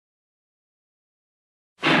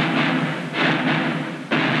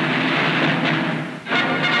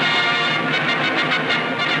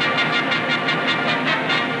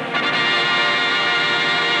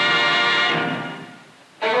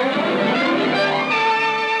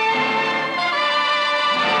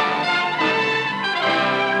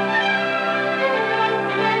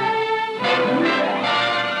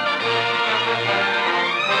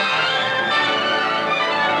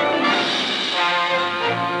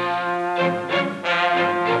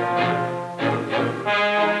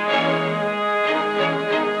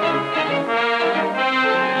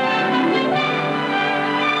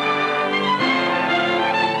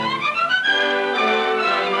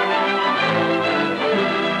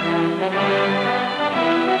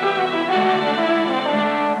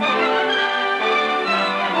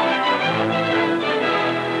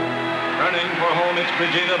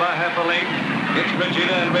Brigida by half a length. It's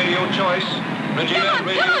Brigida and Radio Choice. Brigida and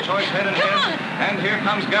Radio Choice head and head. And here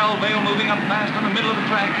comes Galvale moving up fast in the middle of the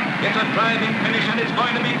track. It's a driving finish and it's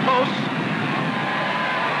going to be close.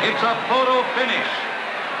 It's a photo finish.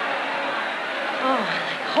 Oh,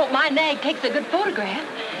 I hope my nag takes a good photograph.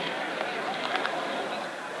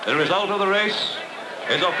 The result of the race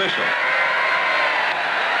is official.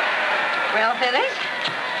 Well, Phyllis?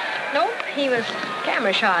 Nope, he was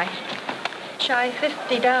camera shy. Shy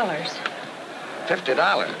 $50.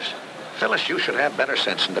 $50? Phyllis, you should have better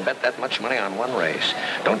sense than to bet that much money on one race.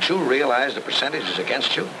 Don't you realize the percentage is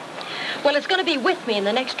against you? Well, it's going to be with me in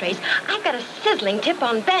the next race. I've got a sizzling tip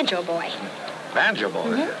on Banjo Boy. Banjo Boy?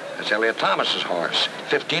 Mm-hmm. That's Elliott Thomas's horse.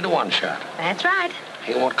 15 to 1 shot. That's right.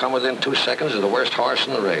 He won't come within 2 seconds of the worst horse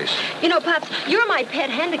in the race. You know, Pops, you're my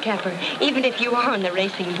pet handicapper, even if you are on the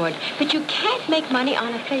racing board. But you can't make money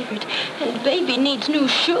on a favorite. And baby needs new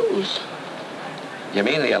shoes. You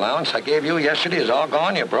mean the allowance I gave you yesterday is all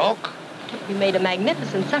gone? You broke? You made a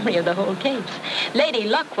magnificent summary of the whole case. Lady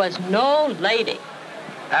Luck was no lady.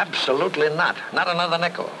 Absolutely not. Not another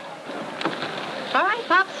nickel. All right,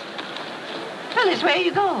 Pops. Phyllis, where are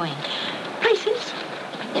you going? Places.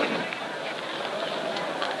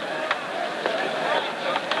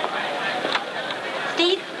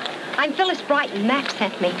 Steve, I'm Phyllis Brighton. Max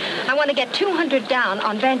sent me. I want to get 200 down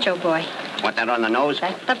on Banjo Boy. Want that on the nose?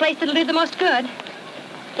 That's the place that'll do the most good.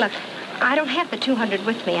 Look, I don't have the 200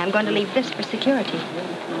 with me. I'm going to leave this for security.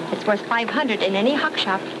 It's worth 500 in any hock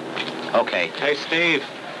shop. Okay. Hey, Steve.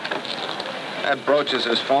 That brooch is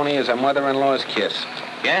as phony as a mother-in-law's kiss.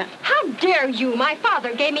 Yeah? How dare you? My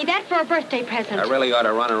father gave me that for a birthday present. I really ought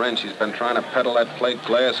to run her in. She's been trying to peddle that plate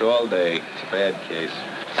glass all day. It's a bad case.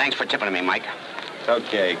 Thanks for tipping me, Mike. It's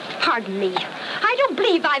okay. Pardon me. I don't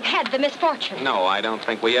believe I've had the misfortune. No, I don't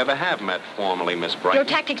think we ever have met formally, Miss Brighton. Your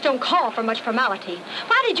tactics don't call for much formality.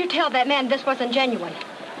 Why did you tell that man this wasn't genuine?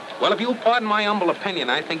 Well, if you'll pardon my humble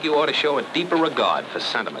opinion, I think you ought to show a deeper regard for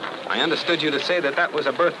sentiment. I understood you to say that that was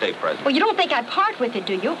a birthday present. Well, you don't think I'd part with it,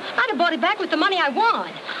 do you? I'd have bought it back with the money I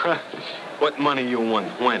won. What money you won?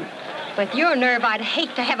 When? With your nerve, I'd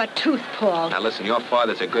hate to have a tooth pulled. Now, listen, your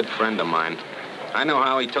father's a good friend of mine. I know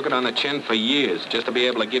how he took it on the chin for years, just to be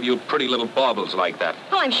able to give you pretty little baubles like that.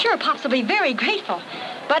 Well, I'm sure Pops will be very grateful.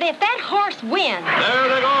 But if that horse wins... There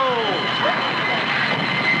they go!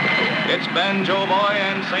 It's Banjo Boy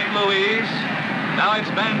and St. Louis. Now it's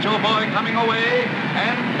Banjo Boy coming away,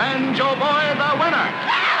 and Banjo Boy the winner.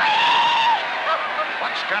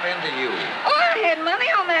 What's got into you? Oh, I had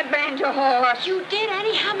money on that Banjo horse. You did,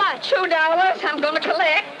 Annie? How much? $2 I'm going to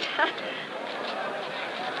collect.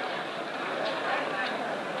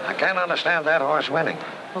 I can't understand that horse winning.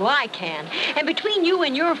 Oh, I can. And between you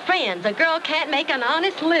and your friends, a girl can't make an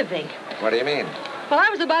honest living. What do you mean? Well, I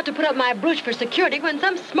was about to put up my brooch for security when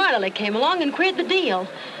some smart aleck came along and queered the deal.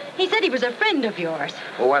 He said he was a friend of yours.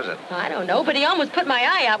 Who was it? I don't know, but he almost put my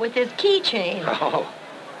eye out with his keychain. Oh,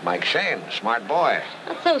 Mike Shayne, smart boy.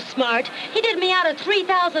 Not so smart. He did me out of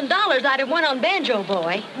 $3,000 I'd have won on Banjo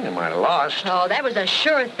Boy. You might have lost. Oh, that was a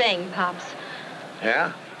sure thing, Pops.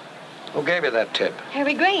 Yeah? Who gave you that tip?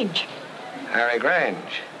 Harry Grange. Harry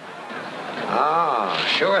Grange. Oh,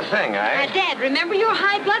 sure thing, eh? Dad, remember your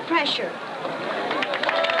high blood pressure.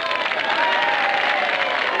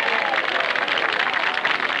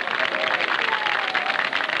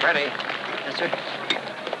 Freddie. Yes, sir.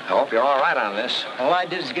 I hope you're all right on this. All I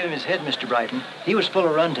did is give him his head, Mr. Brighton. He was full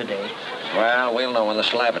of run today. Well, we'll know when the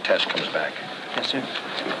saliva test comes back. Yes, sir.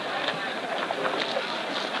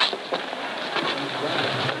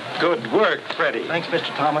 Good work, Freddie. Thanks,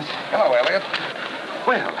 Mr. Thomas. Hello, Elliott.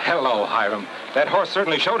 Well, hello, Hiram. That horse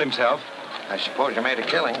certainly showed himself. I suppose you made a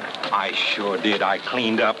killing. I sure did. I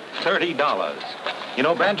cleaned up $30. You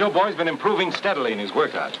know, Banjo Boy's been improving steadily in his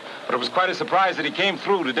workout, but it was quite a surprise that he came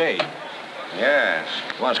through today. Yes,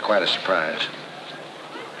 it was quite a surprise.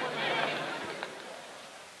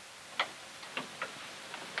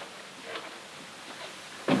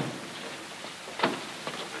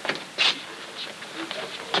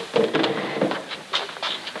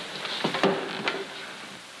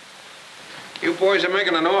 You boys are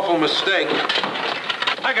making an awful mistake.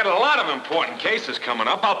 I got a lot of important cases coming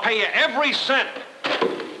up. I'll pay you every cent.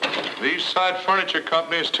 The East Side Furniture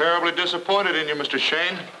Company is terribly disappointed in you, Mr.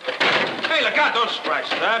 Shayne. Hey, look out, don't scratch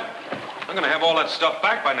that. I'm gonna have all that stuff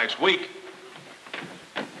back by next week.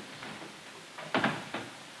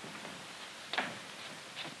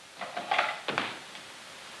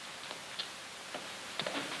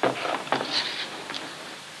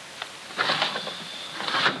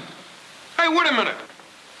 Hey, wait a minute.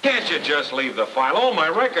 Can't you just leave the file? All my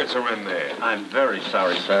records are in there. I'm very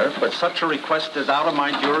sorry, sir, but such a request is out of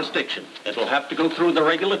my jurisdiction. It'll have to go through the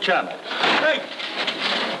regular channel. Hey!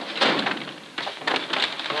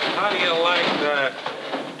 Well, how do you like that?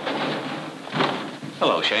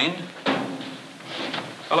 Hello, Shayne.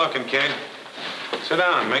 Hello, Kincaid. Sit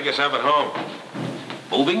down. Make yourself at home.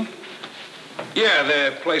 Moving? Yeah,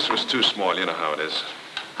 the place was too small. You know how it is.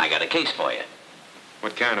 I got a case for you.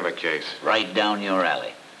 What kind of a case? Right down your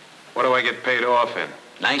alley. What do I get paid off in?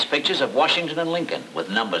 Nice pictures of Washington and Lincoln with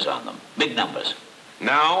numbers on them. Big numbers.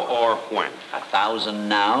 Now or when? 1,000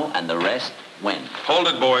 now and the rest when. Hold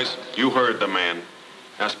it, boys. You heard the man.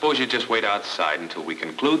 Now, suppose you just wait outside until we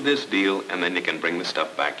conclude this deal, and then you can bring the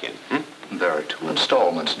stuff back in. There are 2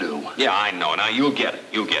 installments due. Yeah, I know. Now, you'll get it.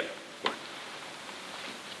 You'll get it.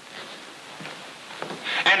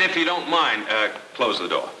 And if you don't mind, close the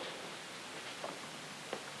door.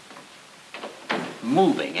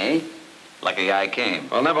 Moving, eh? Lucky I came.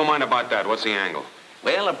 Well, never mind about that. What's the angle?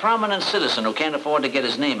 Well, a prominent citizen who can't afford to get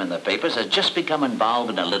his name in the papers has just become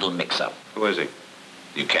involved in a little mix-up. Who is he?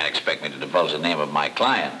 You can't expect me to divulge the name of my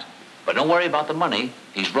client. But don't worry about the money.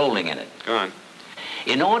 He's rolling in it. Go on.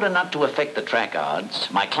 In order not to affect the track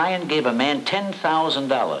odds, my client gave a man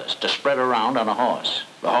 $10,000 to spread around on a horse.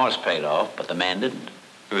 The horse paid off, but the man didn't.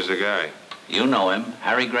 Who's the guy? You know him,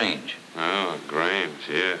 Harry Grange. Oh, Grange,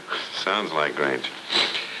 yeah. Sounds like Grange.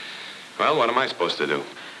 Well, what am I supposed to do?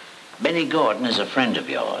 Benny Gordon is a friend of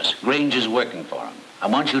yours. Grange is working for him. I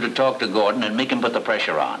want you to talk to Gordon and make him put the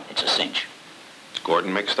pressure on. It's a cinch. Is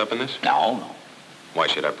Gordon mixed up in this? No. Why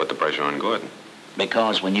should I put the pressure on Gordon?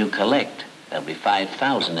 Because when you collect, there'll be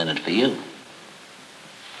 $5,000 in it for you.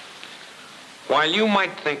 While you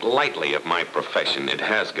might think lightly of my profession, it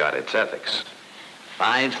has got its ethics.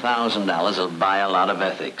 $5,000 will buy a lot of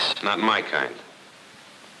ethics. Not my kind.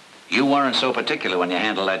 You weren't so particular when you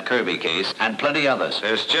handled that Kirby case, and plenty others.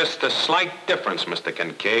 There's just a slight difference, Mr.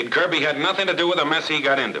 Kincaid. Kirby had nothing to do with the mess he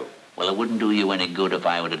got into. Well, it wouldn't do you any good if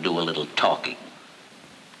I were to do a little talking.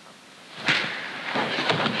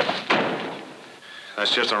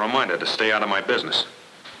 That's just a reminder to stay out of my business.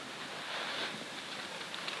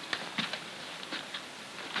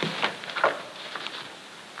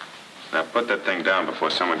 Now put that thing down before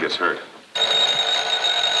someone gets hurt.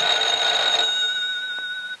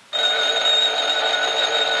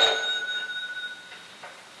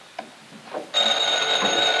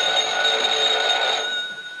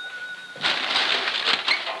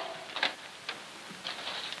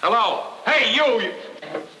 Hello? Hey, you!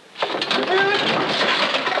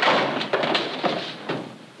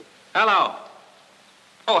 Hello.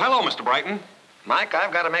 Oh, hello, Mr. Brighton. Mike,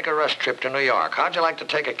 I've got to make a rush trip to New York. How'd you like to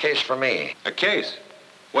take a case for me? A case?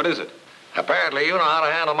 What is it? Apparently, you know how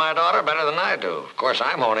to handle my daughter better than I do. Of course,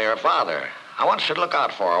 I'm only her father. I want you to look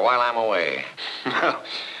out for her while I'm away. Well,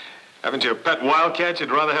 haven't you a pet wildcat you'd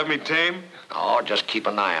rather have me tame? Oh, just keep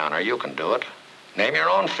an eye on her. You can do it. Name your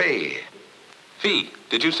own fee. Fee?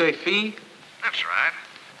 Did you say fee? That's right.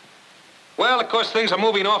 Well, of course, things are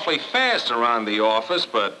moving awfully fast around the office,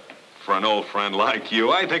 but for an old friend like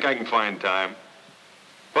you, I think I can find time.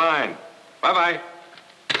 Fine. Bye-bye.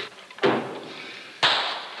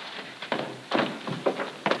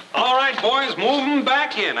 All right, boys, move 'em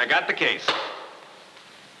back in. I got the case.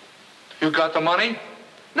 You got the money?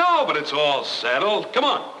 No, but it's all settled. Come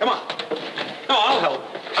on, come on. No, I'll help.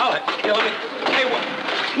 Here, let me... Hey, what?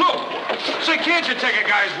 Look! Say, can't you take a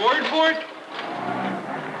guy's word for it?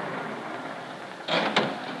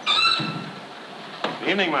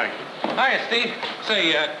 Evening, Mike. Hiya, Steve.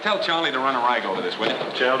 Say, tell Charlie to run a rag over this, will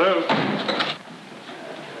you? Shall do.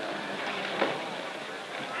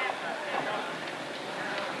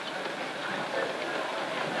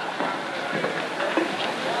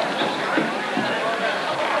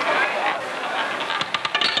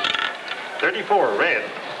 $34, red.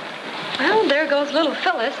 Well, there goes little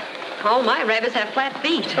Phyllis. All my rabbits have flat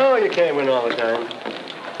feet. Oh, you can't win all the time.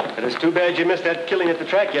 But it's too bad you missed that killing at the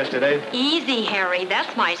track yesterday. Easy, Harry.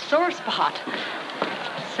 That's my sore spot.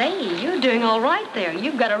 Say, you're doing all right there.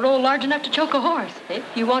 You've got a roll large enough to choke a horse, if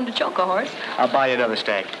you wanted to choke a horse. I'll buy you another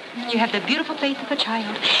stack. You have the beautiful faith of a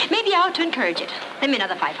child. Maybe I ought to encourage it. Lend me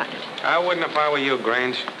another 500. I wouldn't if I were you,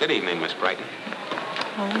 Grange. Good evening, Miss Brighton.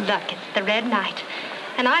 Oh, look, it's the red night.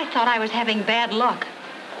 And I thought I was having bad luck.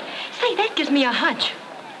 Say, that gives me a hunch.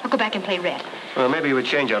 I'll go back and play red. Well, maybe we'd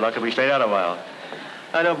change our luck if we stayed out a while.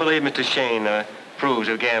 I don't believe Mr. Shayne approves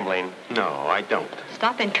of gambling. No, I don't.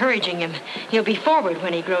 Stop encouraging him. He'll be forward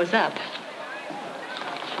when he grows up.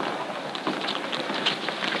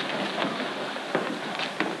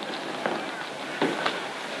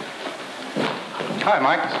 Hi,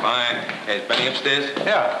 Mike. Fine. Is Benny upstairs?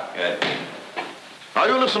 Yeah. Good. Now,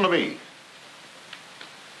 you listen to me.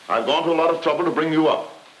 I've gone to a lot of trouble to bring you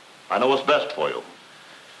up. I know what's best for you.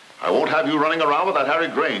 I won't have you running around with that Harry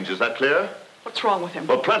Grange. Is that clear? What's wrong with him?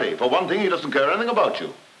 Well, plenty. For one thing, he doesn't care anything about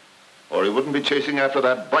you. Or he wouldn't be chasing after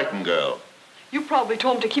that Brighton girl. You probably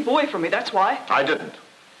told him to keep away from me, that's why. I didn't.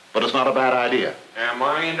 But it's not a bad idea. Am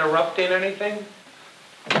I interrupting anything?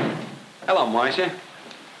 Hello, Marsha.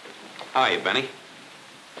 How are you, Benny?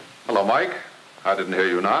 Hello, Mike. I didn't hear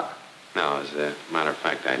you knock. No, as a matter of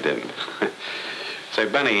fact, I didn't. Say,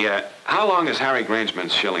 Benny, how long has Harry Grange been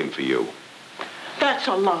shilling for you? That's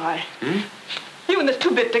a lie. Hmm? You and this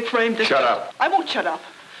two-bit Dick framed this. Shut up. I won't shut up.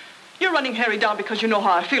 You're running Harry down because you know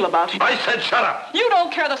how I feel about him. I said shut up. You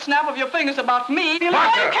don't care the snap of your fingers about me. You know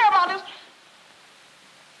all you care about is...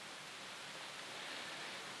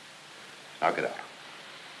 Now get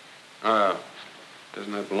out.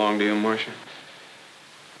 Doesn't that belong to you, Marsha?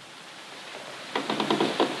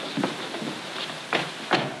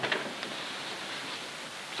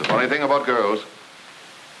 The funny thing about girls,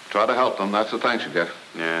 try to help them, that's the thanks you get.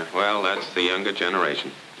 Yeah, well, that's the younger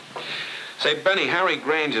generation. Say, Benny, Harry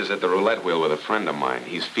Grange is at the roulette wheel with a friend of mine.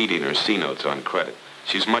 He's feeding her C-notes on credit.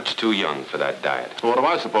 She's much too young for that diet. What am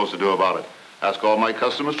I supposed to do about it? Ask all my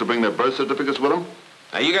customers to bring their birth certificates with them?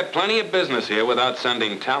 Now, you got plenty of business here without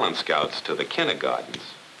sending talent scouts to the kindergartens.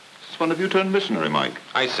 Since when have you turned missionary, Mike?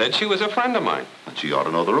 I said she was a friend of mine. And she ought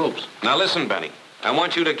to know the ropes. Now, listen, Benny. I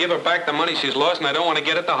want you to give her back the money she's lost, and I don't want to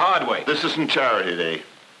get it the hard way. This isn't charity day.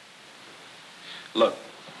 Look,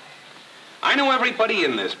 I know everybody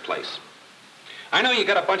in this place. I know you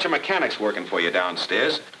got a bunch of mechanics working for you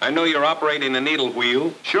downstairs. I know you're operating a needle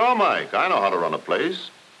wheel. Sure, Mike. I know how to run a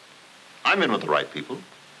place. I'm in with the right people.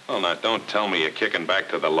 Well, now, don't tell me you're kicking back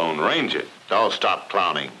to the Lone Ranger. Oh, stop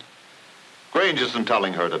clowning. Grange isn't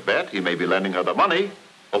telling her to bet. He may be lending her the money.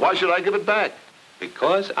 But why should I give it back?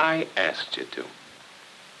 Because I asked you to.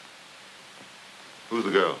 Who's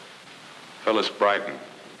the girl? Phyllis Brighton.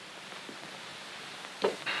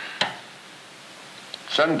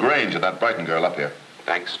 Send Grange and that Brighton girl up here.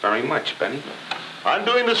 Thanks very much, Benny. I'm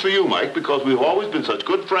doing this for you, Mike, because we've always been such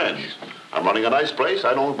good friends. I'm running a nice place.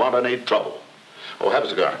 I don't want any trouble. Oh, have a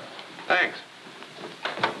cigar. Thanks.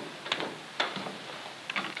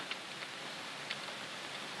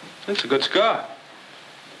 That's a good cigar.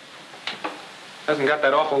 Hasn't got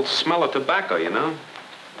that awful smell of tobacco, you know.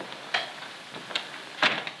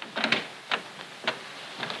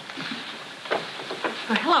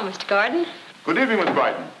 Oh, hello, Mr. Gordon. Good evening, Miss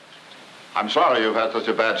Brighton. I'm sorry you've had such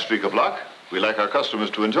a bad streak of luck. We like our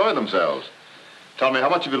customers to enjoy themselves. Tell me, how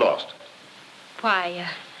much have you lost? Why,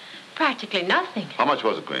 practically nothing. How much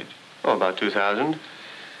was it, Grange? Oh, about 2,000.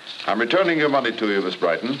 I'm returning your money to you, Miss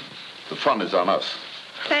Brighton. The fun is on us.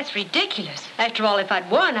 That's ridiculous. After all, if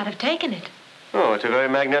I'd won, I'd have taken it. Oh, it's a very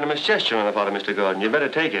magnanimous gesture on the part of Mr. Gordon. You'd better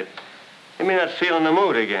take it. You may not feel in the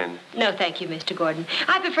mood again. No, thank you, Mr. Gordon.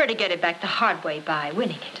 I prefer to get it back the hard way by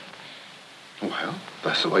winning it. Well,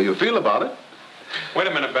 that's the way you feel about it. Wait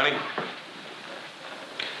a minute, Benny.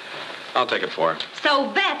 I'll take it for her.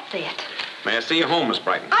 So that's it. May I see you home, Miss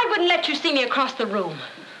Brighton? I wouldn't let you see me across the room.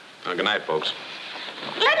 Well, good night, folks.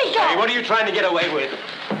 Let me go. Hey, what are you trying to get away with?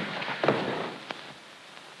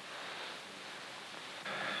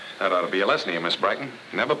 That ought to be a lesson to you, Miss Brighton.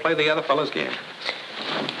 Never play the other fellow's game.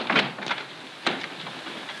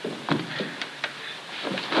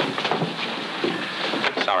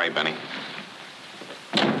 Sorry, Benny.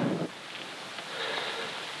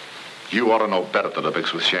 You ought to know better than to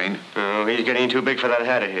mix with Shayne. Oh, he's getting too big for that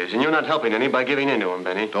hat of his, and you're not helping any by giving in to him,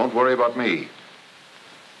 Benny. Don't worry about me.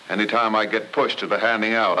 Anytime I get pushed to the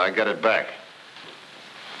handing out, I get it back.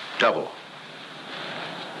 Double.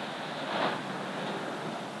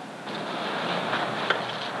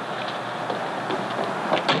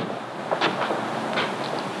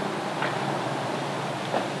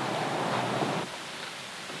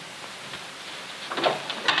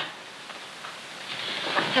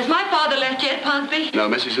 Has my father left yet, Ponsby? No,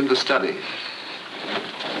 miss, he's in the study.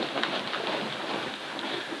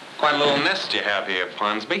 Quite a little nest you have here,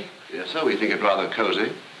 Ponsby. Yes, sir, we think it rather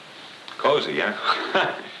cozy. Cozy, yeah?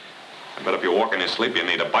 I bet if you walk in your sleep, you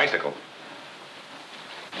need a bicycle.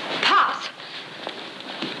 Pops!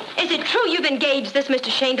 Is it true you've engaged this Mr.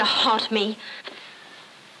 Shayne to haunt me?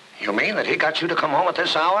 You mean that he got you to come home at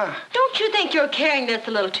this hour? Don't you think you're carrying this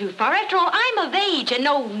a little too far? After all, I'm of age and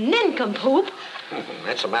no nincompoop.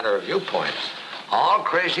 That's a matter of viewpoints. All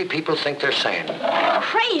crazy people think they're sane.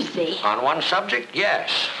 Crazy? On one subject,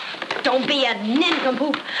 yes. Don't be a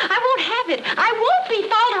nincompoop. I won't have it. I won't be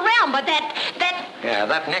followed around, but that... Yeah,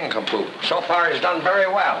 that nincompoop. So far, he's done very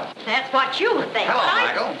well. That's what you think. Hello,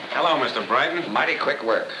 Michael. Hello, Mr. Brighton. Mighty quick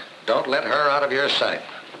work. Don't let her out of your sight.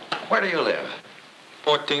 Where do you live?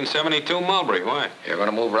 1472 Mulberry. Why? You're going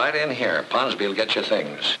to move right in here. Ponsby will get your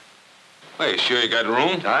things. Well, you sure you got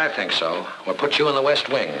room? I think so. We'll put you in the west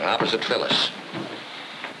wing, opposite Phyllis.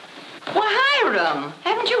 Well, Hiram,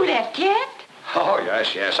 haven't you left yet? Oh,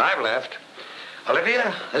 yes, I've left.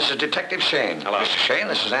 Olivia, this is Detective Shayne. Hello. Mr. Shayne,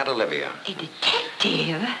 this is Aunt Olivia. A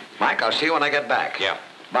detective? Mike, I'll see you when I get back. Yeah.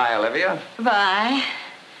 Bye, Olivia. Bye.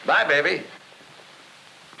 Bye, baby.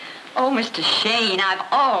 Oh, Mr. Shayne, I've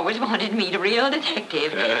always wanted to meet a real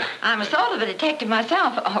detective. I'm a sort of a detective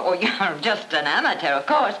myself. Oh, you're just an amateur, of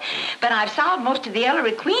course. But I've solved most of the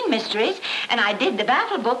Ellery Queen mysteries, and I did the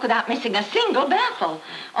battle book without missing a single battle.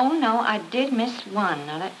 Oh, no, I did miss one.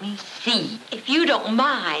 Now, let me see. If you don't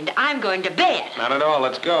mind, I'm going to bed. Not at all.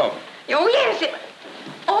 Let's go. Oh, yes,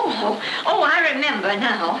 Oh, I remember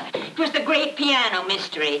now. It was the great piano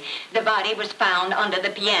mystery. The body was found under the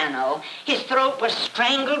piano. His throat was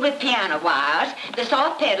strangled with piano wires. The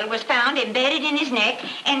soft pedal was found embedded in his neck,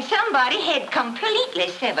 and somebody had completely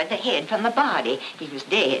severed the head from the body. He was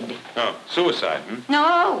dead. Oh, suicide,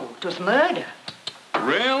 No, it was murder.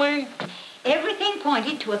 Really? Everything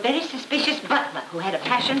pointed to a very suspicious butler who had a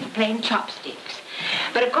passion for playing chopsticks.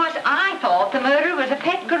 But, of course, I thought the murderer was a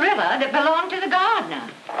pet gorilla that belonged to the gardener.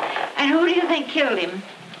 And who do you think killed him?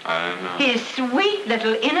 I don't know. His sweet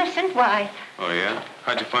little innocent wife. Oh, yeah?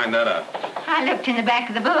 How'd you find that out? I looked in the back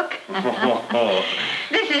of the book.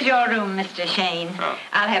 This is your room, Mr. Shayne. Oh.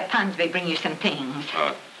 I'll have Ponsby bring you some things.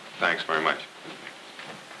 Oh, thanks very much.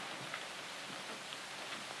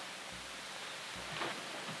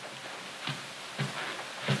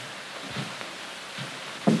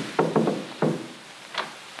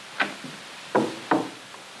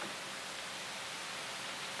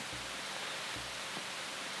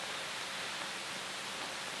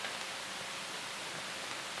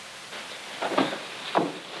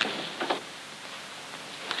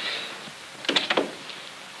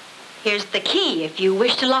 Here's the key if you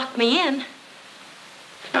wish to lock me in.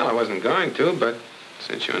 Well, I wasn't going to, but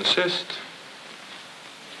since you insist.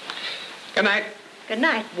 Good night. Good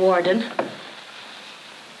night, Warden.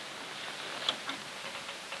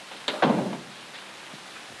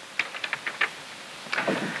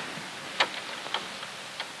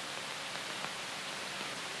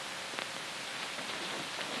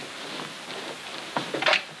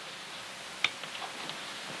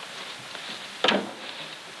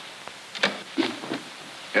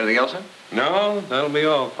 Anything else, sir? No, that'll be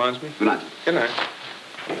all, Ponsby. Good night. Good night.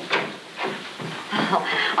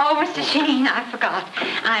 Oh, Mr. Shayne, I forgot.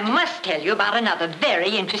 I must tell you about another very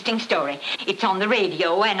interesting story. It's on the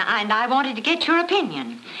radio, and I wanted to get your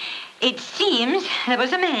opinion. It seems there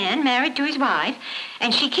was a man married to his wife,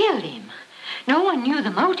 and she killed him. No one knew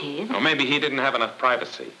the motive. Or maybe he didn't have enough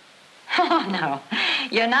privacy. Oh, no.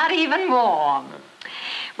 You're not even warm.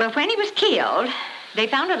 Well, when he was killed, they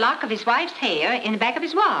found a lock of his wife's hair in the back of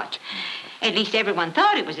his watch. At least everyone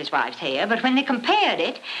thought it was his wife's hair, but when they compared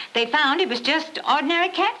it, they found it was just ordinary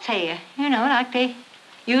cat's hair. You know, like they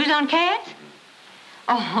use on cats.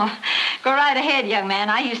 Oh, go right ahead, young man.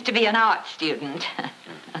 I used to be an art student.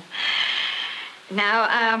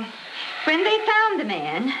 Now, when they found the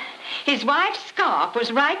man, his wife's scarf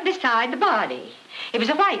was right beside the body. It was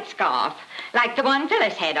a white scarf, like the one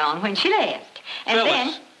Phyllis had on when she left. And Phyllis?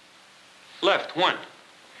 then... Left when?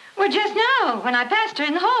 Well, just now, when I passed her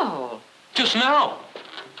in the hall. Just now?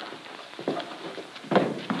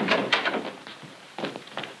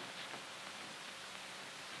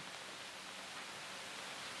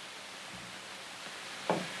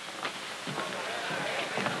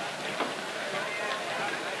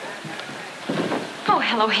 Oh,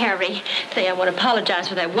 hello, Harry. Say, I want to apologize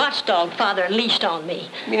for that watchdog Father unleashed on me.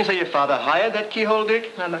 You mean to say your father hired that keyhole,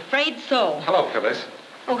 Dick? I'm afraid so. Hello, Phyllis.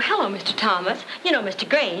 Oh, hello, Mr. Thomas. You know Mr.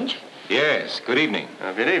 Grange. Yes, good evening.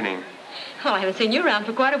 Good evening. Oh, I haven't seen you around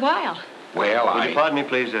for quite a while. Well, Would you pardon me,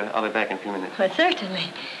 please? I'll be back in a few minutes. Well, certainly.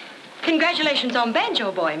 Congratulations on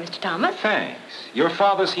Banjo Boy, Mr. Thomas. Thanks. Your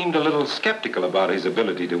father seemed a little skeptical about his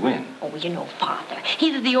ability to win. Oh, well, you know, Father.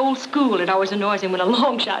 He's of the old school. It always annoys him when a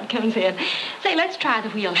long shot comes in. Say, let's try the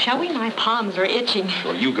wheel, shall we? My palms are itching.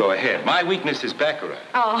 Well, you go ahead. My weakness is baccarat.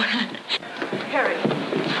 Oh, Harry.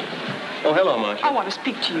 Oh, hello, Marsha. I want to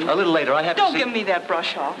speak to you. A little later. I have to Don't see... give me that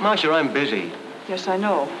brush off. Marsha, I'm busy. Yes, I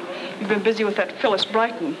know. You've been busy with that Phyllis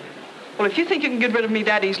Brighton. Well, if you think you can get rid of me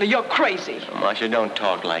that easily, you're crazy. Oh, Marsha, don't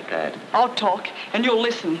talk like that. I'll talk, and you'll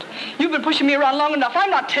listen. You've been pushing me around long enough.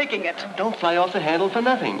 I'm not taking it. Don't fly off the handle for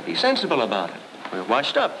nothing. Be sensible about it. We're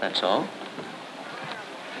washed up, that's all.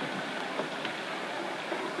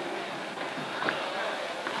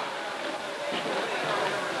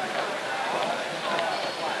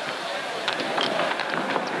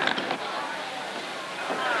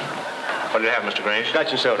 What do you have, Mr. Grange?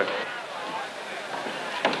 Scotch and soda.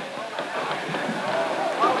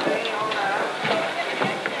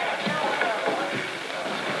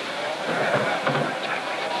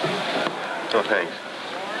 Oh, thanks.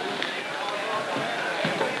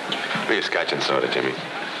 Be a scotch and soda, Jimmy.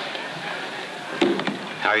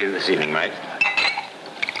 How are you this evening, Mike?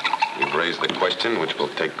 You've raised the question which will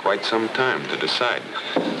take quite some time to decide.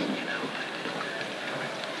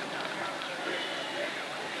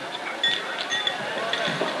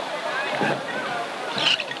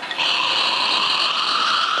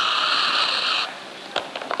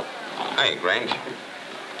 Hey, Grange.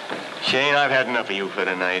 Shayne, I've had enough of you for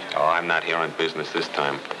tonight. Oh, I'm not here on business this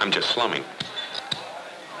time. I'm just slumming.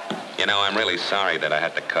 You know, I'm really sorry that I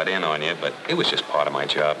had to cut in on you, but it was just part of my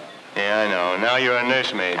job. Yeah, I know. Now you're a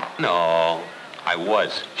nursemaid. No, I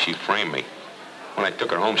was. She framed me. When I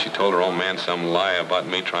took her home, she told her old man some lie about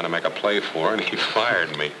me trying to make a play for her, and he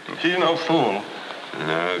fired me. She's no fool.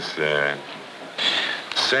 No, sir.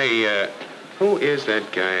 Say, who is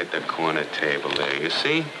that guy at the corner table there? You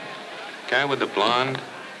see? Guy with the blonde?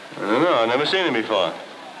 I don't know. I've never seen him before.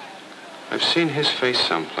 I've seen his face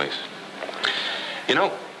someplace. You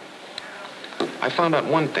know, I found out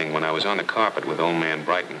one thing when I was on the carpet with old man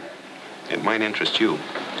Brighton. It might interest you.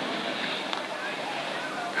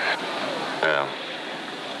 Well,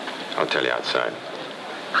 I'll tell you outside.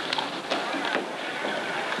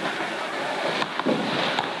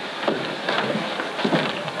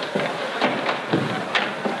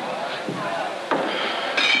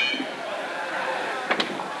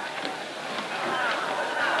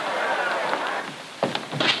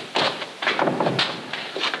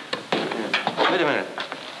 Wait a minute.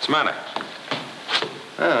 What's the matter?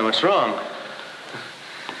 Oh, what's wrong?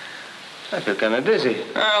 I feel kind of dizzy.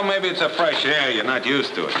 Well, maybe it's the fresh air. You're not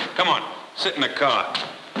used to it. Come on, sit in the car.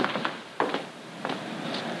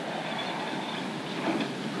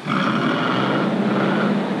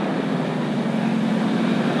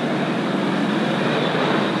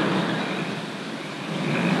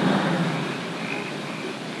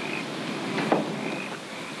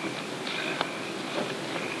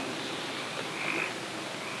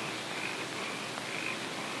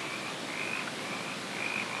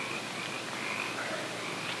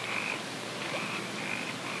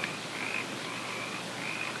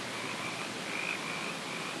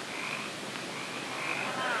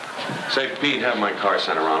 Say, Pete, have my car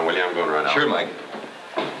sent around, will you? I'm going right out. Sure, Mike.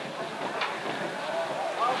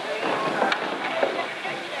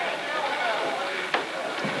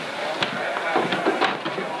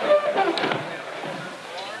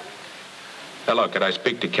 Hello, could I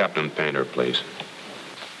speak to Captain Painter, please?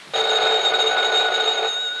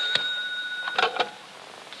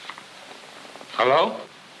 Hello?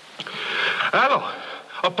 Hello.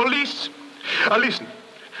 Police? Listen.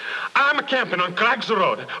 I'm camping on Craggs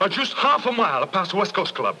Road, just half a mile past West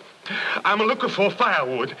Coast Club. I'm looking for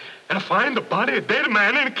firewood, and I find the body of a dead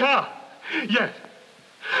man in a car. Yeah.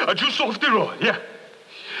 Just off the road, yeah.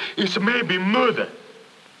 It's maybe murder.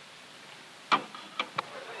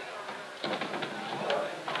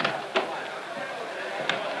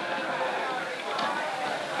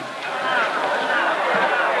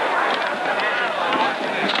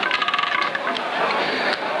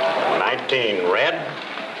 Red?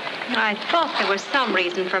 I thought there was some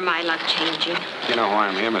reason for my luck changing. You know why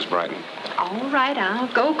I'm here, Miss Brighton? All right, I'll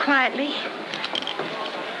go quietly.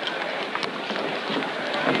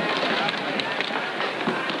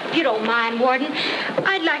 If you don't mind, Warden,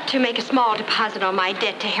 I'd like to make a small deposit on my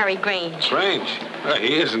debt to Harry Grange. Grange?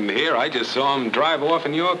 He isn't here. I just saw him drive off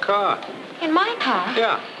in your car. In my car?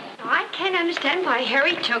 Yeah. I can't understand why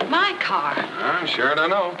Harry took my car. I'm sure I don't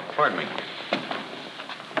know. Pardon me.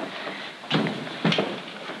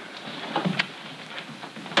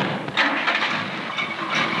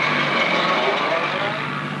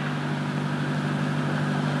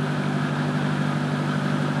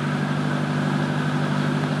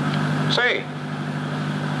 Say,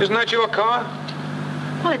 isn't that your car?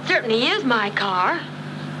 Well, it certainly is my car.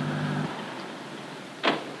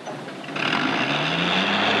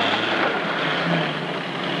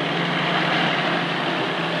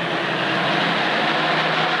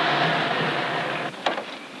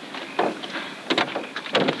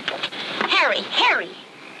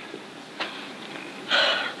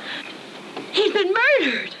 He's been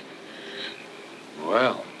murdered.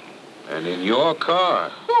 Well, and in your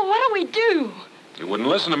car. Well, what do we do? You wouldn't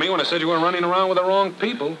listen to me when I said you were running around with the wrong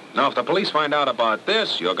people. Now, if the police find out about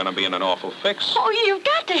this, you're going to be in an awful fix. Oh, you've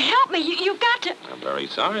got to help me. You've got to... I'm very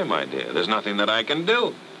sorry, my dear. There's nothing that I can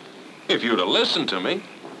do. If you'd have listened to me,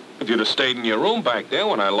 if you'd have stayed in your room back there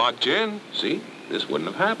when I locked you in, see, this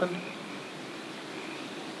wouldn't have happened.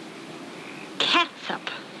 Catsup.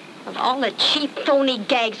 Of all the cheap, phony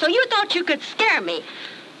gags. So you thought you could scare me.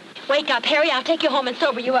 Wake up, Harry. I'll take you home and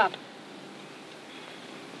sober you up.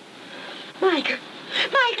 Mike,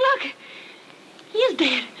 look. He is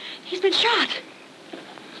dead. He's been shot.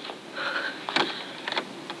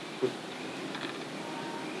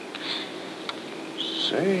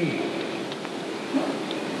 Say,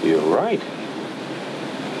 you're right.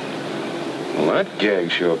 Well, that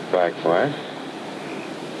gag sure backfired.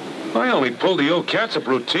 I only pulled the old catsup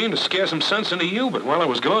routine to scare some sense into you, but while I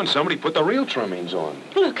was gone, somebody put the real trimmings on.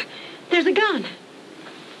 Look, there's a gun.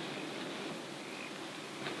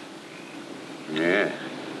 Yeah.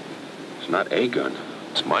 It's not a gun.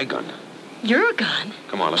 It's my gun. Your gun?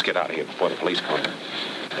 Come on, let's get out of here before the police come.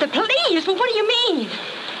 The police? Well, what do you mean?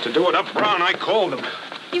 To do it up brown, I called them.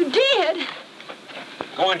 You did?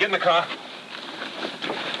 Go on, get in the car.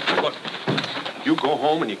 Look, you go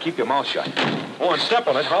home and you keep your mouth shut. Go on, step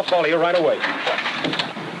on it. I'll follow you right away.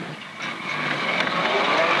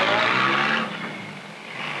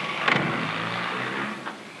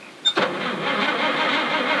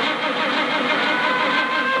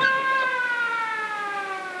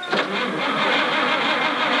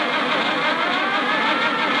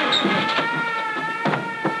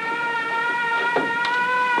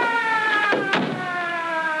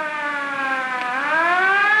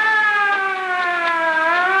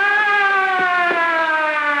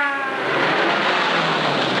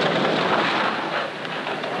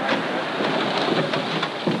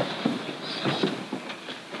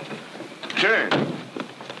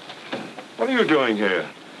 Doing here?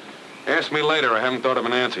 Ask me later. I haven't thought of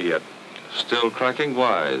an answer yet. Still cracking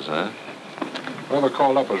wise, huh? Whoever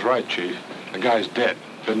called up was right, Chief. The guy's dead.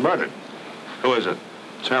 Been murdered. Who is it?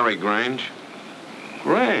 It's Harry Grange.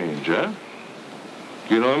 Grange, huh?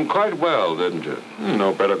 You know him quite well, didn't you?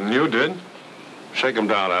 No better than you did. Shake him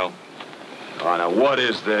down, Al. Oh, now, what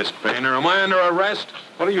is this, Painter? Am I under arrest?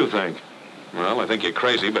 What do you think? Well, I think you're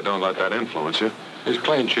crazy, but don't let that influence you. He's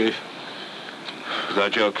clean, Chief. Is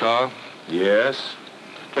that your car? Yes.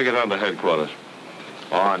 Take it down to headquarters.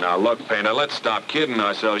 Oh, now, look, Painter, let's stop kidding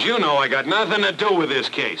ourselves. You know I got nothing to do with this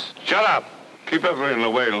case. Shut up. Keep everything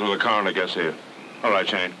away until the coroner gets here. All right,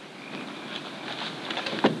 Shayne.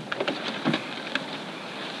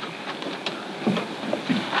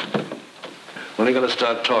 When are you going to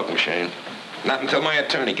start talking, Shayne? Not until my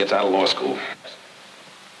attorney gets out of law school.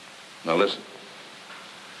 Now, listen.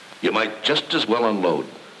 You might just as well unload,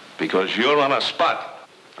 because you're on a spot.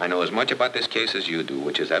 I know as much about this case as you do,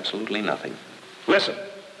 which is absolutely nothing. Listen,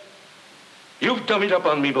 you've dummied up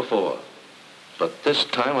on me before, but this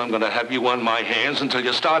time I'm going to have you on my hands until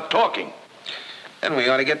you start talking. Then we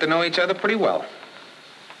ought to get to know each other pretty well.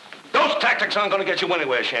 Those tactics aren't going to get you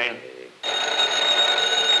anywhere, Shayne.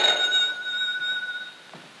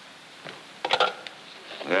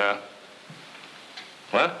 Yeah.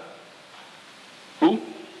 What? Who?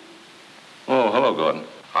 Oh, hello, Gordon.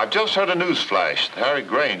 I've just heard a news flash that Harry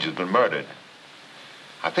Grange has been murdered.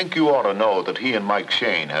 I think you ought to know that he and Mike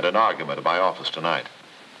Shayne had an argument at my office tonight.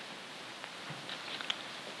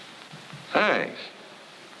 Thanks.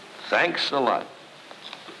 Thanks a lot.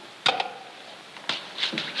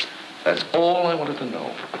 That's all I wanted to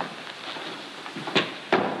know.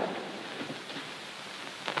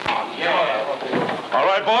 All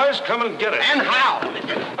right, boys, come and get it. And how? We've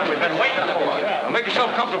been waiting for it. Now, make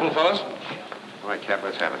yourself comfortable, fellas. All right, Cap,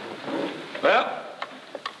 let's have it. Well,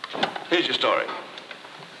 here's your story.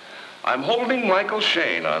 I'm holding Michael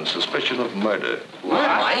Shayne on suspicion of murder.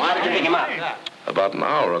 Why did you pick him up? About an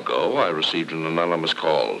hour ago, I received an anonymous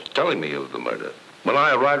call telling me of the murder. When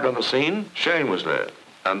I arrived on the scene, Shayne was there,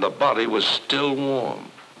 and the body was still warm.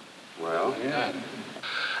 Well? Yeah.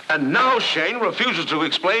 And now Shayne refuses to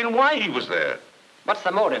explain why he was there. What's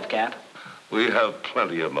the motive, Cap? We have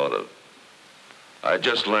plenty of motive. I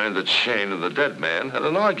just learned that Shayne and the dead man had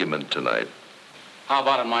an argument tonight. How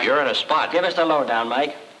about it, Mike? You're in a spot. Give us the lowdown,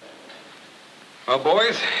 Mike. Well,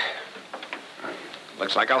 boys,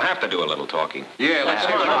 looks like I'll have to do a little talking. Yeah, let's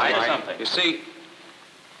hear something. You see,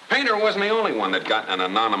 Painter wasn't the only one that got an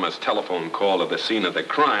anonymous telephone call to the scene of the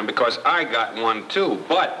crime, because I got one too,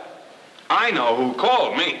 but I know who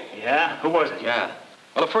called me. Yeah? Who was it? Yeah.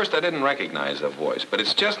 Well, at first I didn't recognize the voice, but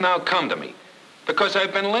it's just now come to me. Because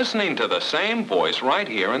I've been listening to the same voice right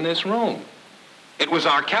here in this room. It was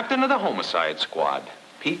our captain of the homicide squad,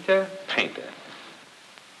 Peter Painter.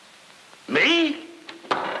 Me?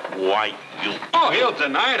 Why, you... Oh, he'll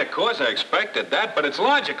deny it, of course. I expected that, but it's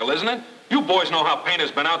logical, isn't it? You boys know how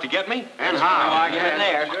Painter's been out to get me. And how? No argument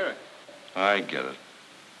there. Sure. I get it.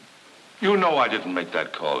 You know I didn't make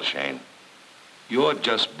that call, Shayne. You're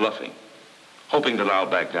just bluffing, hoping that I'll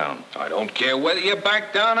back down. I don't care whether you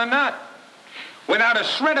back down or not. Without a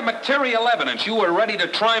shred of material evidence, you were ready to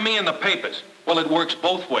try me in the papers. Well, it works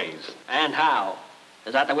both ways. And how?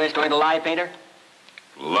 Is that the way it's going to lie, Painter?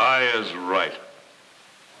 Liar's right.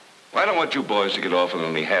 I don't want you boys to get off on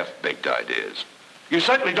any half-baked ideas. You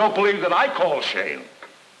certainly don't believe that I called Shayne.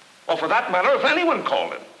 Or for that matter, if anyone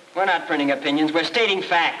called him. We're not printing opinions. We're stating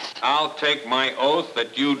facts. I'll take my oath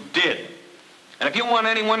that you did. And if you want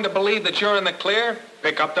anyone to believe that you're in the clear,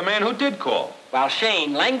 pick up the man who did call. While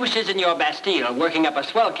Shayne languishes in your Bastille, working up a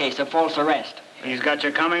swell case of false arrest. He's got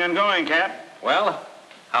you coming and going, Cap. Well,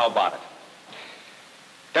 how about it?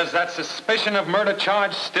 Does that suspicion of murder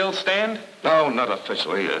charge still stand? No, not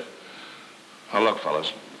officially. Now, look,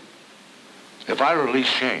 fellas. If I release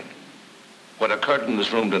Shayne, what occurred in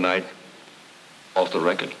this room tonight, off the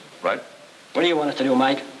record, right? What do you want us to do,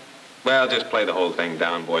 Mike? Well, just play the whole thing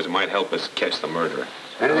down, boys. It might help us catch the murderer.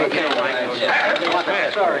 Okay,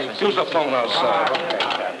 Mike. Sorry. Use the phone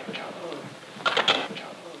outside.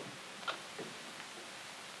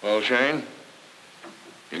 Well, Shayne,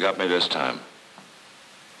 you got me this time.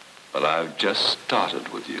 But I've just started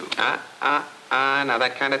with you. Now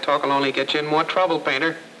that kind of talk will only get you in more trouble,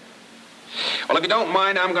 Painter. Well, if you don't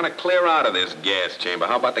mind, I'm going to clear out of this gas chamber.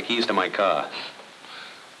 How about the keys to my car?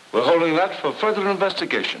 We're holding that for further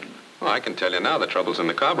investigation. Well, I can tell you now the trouble's in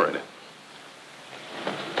the carburetor.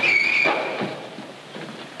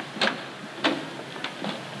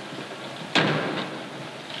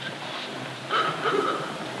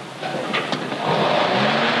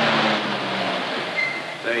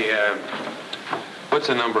 Say, what's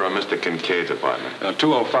the number on Mr. Kincaid's apartment?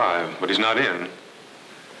 205, but he's not in.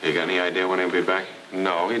 You got any idea when he'll be back?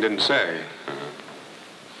 No, he didn't say.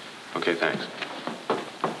 Okay, thanks.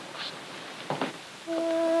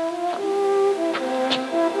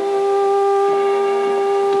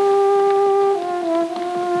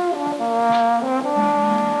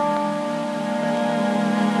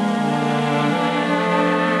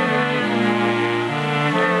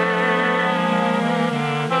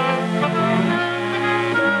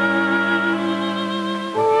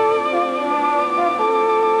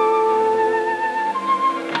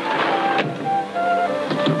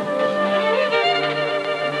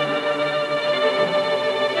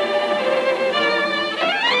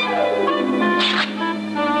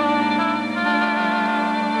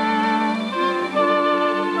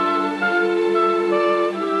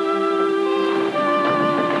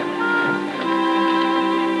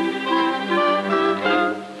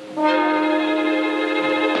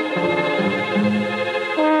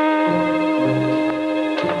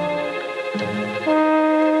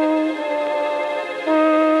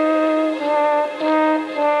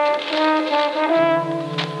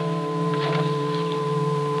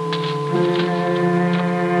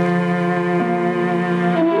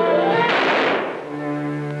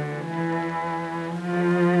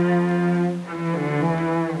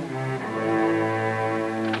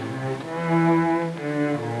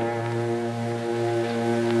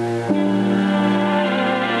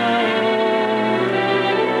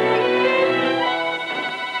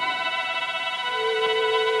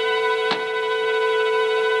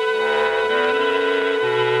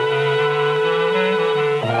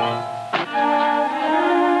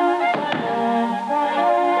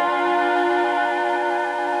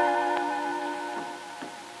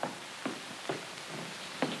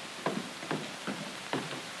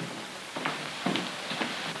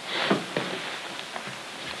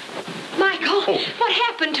 What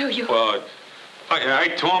happened to you? Well, I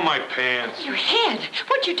tore my pants. Your head.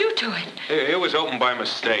 What'd you do to it? It was open by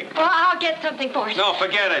mistake. Well, I'll get something for it. No,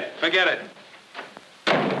 forget it. Forget it.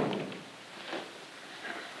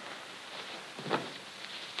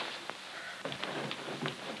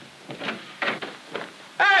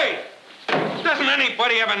 Hey! Doesn't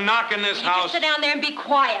anybody ever knock in this house? Just sit down there and be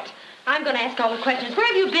quiet. I'm going to ask all the questions. Where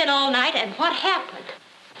have you been all night and what happened?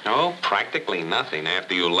 Oh, practically nothing.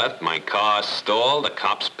 After you left, my car stalled. The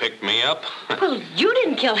cops picked me up. Well, you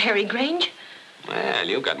didn't kill Harry Grange. Well,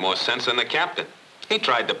 you got more sense than the captain. He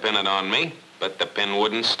tried to pin it on me, but the pin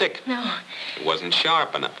wouldn't stick. No. It wasn't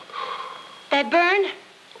sharp enough. That burn?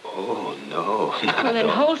 Oh, no. Well, then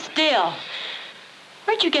hold still.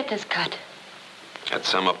 Where'd you get this cut? At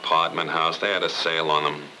some apartment house. They had a sale on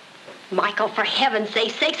them. Michael, for heaven's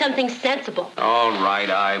sake, say something sensible. All right,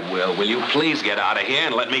 I will. Will you please get out of here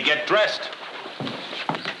and let me get dressed?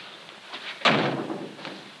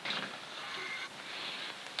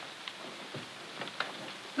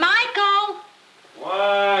 Michael!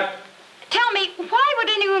 What? Tell me, why would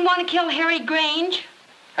anyone want to kill Harry Grange?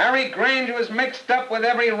 Harry Grange was mixed up with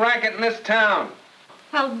every racket in this town.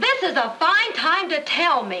 Well, this is a fine time to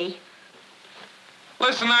tell me.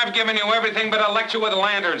 Listen, I've given you everything but a lecture with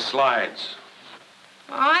lantern slides.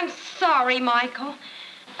 I'm sorry, Michael.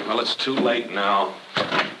 Well, it's too late now.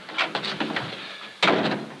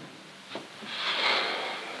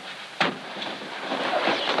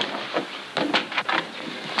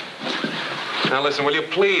 Now, listen, will you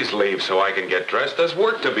please leave so I can get dressed? There's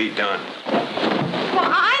work to be done. Well,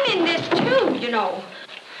 I'm in this too, you know.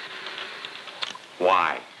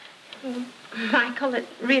 Why? Michael, it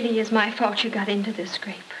really is my fault you got into this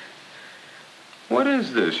scrape. What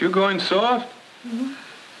is this? You going soft?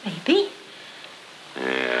 Maybe.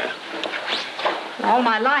 Yeah. All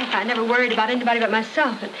my life, I never worried about anybody but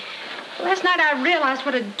myself. But last night, I realized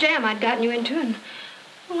what a jam I'd gotten you into, and,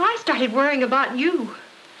 well, I started worrying about you.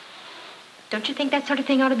 Don't you think that sort of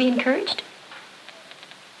thing ought to be encouraged?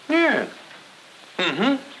 Yeah.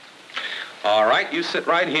 All right, you sit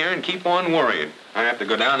right here and keep on worrying. I have to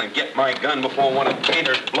go down and get my gun before one of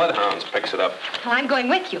Painter's bloodhounds picks it up. Well, I'm going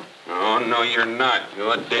with you. Oh, no, you're not.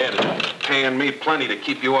 Your dad is paying me plenty to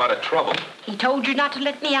keep you out of trouble. He told you not to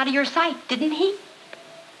let me out of your sight, didn't he?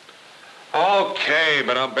 Okay,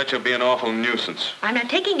 but I'll bet you'll be an awful nuisance. I'm not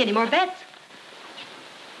taking any more bets.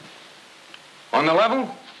 On the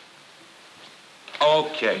level?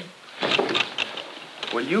 Okay.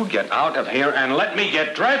 Will you get out of here and let me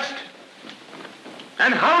get dressed?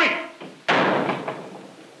 And hurry!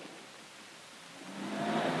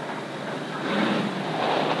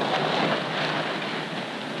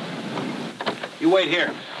 You wait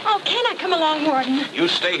here. Oh, can I come along, Warden? You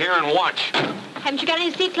stay here and watch. Haven't you got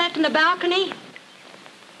any seats left in the balcony?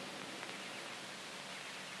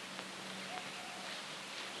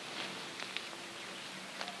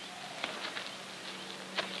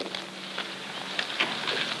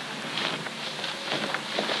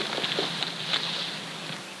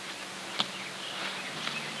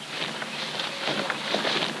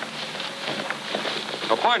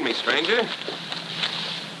 Oh, pardon me, stranger.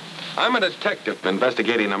 I'm a detective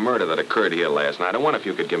investigating a murder that occurred here last night. I wonder if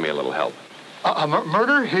you could give me a little help. A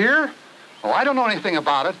murder here? Oh, I don't know anything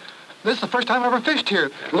about it. This is the first time I ever fished here.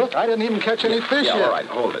 Look, I didn't even catch any fish yet. All right,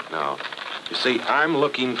 hold it now. You see, I'm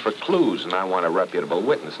looking for clues, and I want a reputable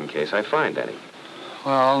witness in case I find any.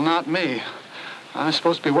 Well, not me. I'm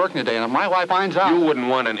supposed to be working today, and if my wife finds out... You wouldn't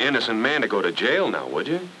want an innocent man to go to jail now, would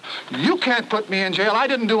you? You can't put me in jail. I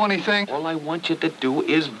didn't do anything. All I want you to do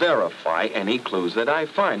is verify any clues that I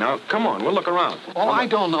find. Now, come on, we'll look around. Oh, I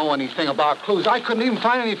don't know anything about clues. I couldn't even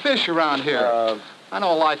find any fish around here. I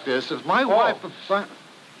don't like this. If my wife...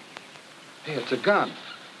 Hey, it's a gun.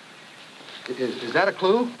 Is that a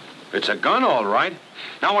clue? It's a gun, all right.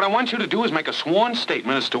 Now, what I want you to do is make a sworn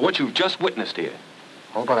statement as to what you've just witnessed here.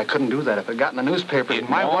 Oh, but I couldn't do that if it got in the newspapers. It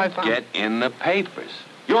my won't wife get in the papers.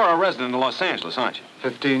 You're a resident of Los Angeles, aren't you?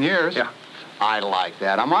 15 years? Yeah. I like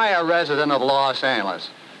that. Am I a resident of Los Angeles?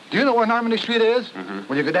 Do you know where Normandy Street is?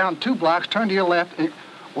 Well, you go down 2 blocks, turn to your left, and...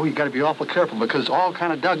 Oh, you got to be awful careful because it's all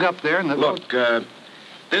kind of dug up there. And the Look,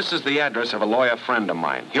 this is the address of a lawyer friend of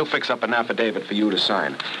mine. He'll fix up an affidavit for you to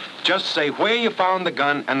sign. Just say where you found the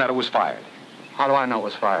gun and that it was fired. How do I know it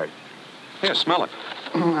was fired? Here, smell it.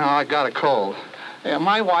 Oh, I got a cold. Yeah,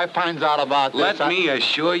 my wife finds out about this. Let me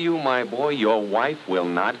assure you, my boy, your wife will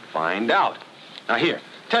not find out. Now, here,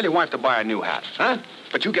 tell your wife to buy a new hat, huh?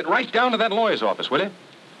 But you get right down to that lawyer's office, will you?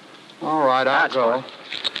 All right, I'll That's go. fine.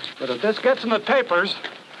 But if this gets in the papers,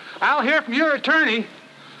 I'll hear from your attorney.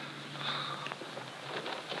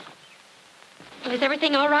 Is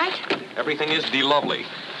everything all right? Everything is de-lovely.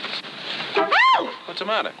 Ow! What's the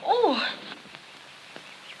matter? Oh.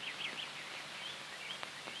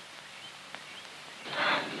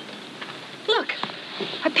 Look,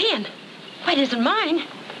 a pin. Why, it isn't mine.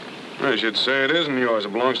 I should say it isn't yours.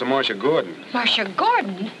 It belongs to Marsha Gordon. Marsha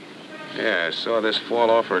Gordon? Yeah, I saw this fall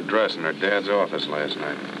off her dress in her dad's office last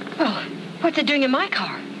night. Well, what's it doing in my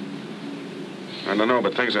car? I don't know,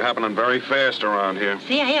 but things are happening very fast around here.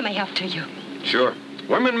 See, I am a help to you. Sure.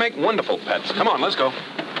 Women make wonderful pets. Come on, let's go.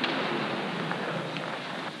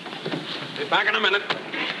 Be back in a minute.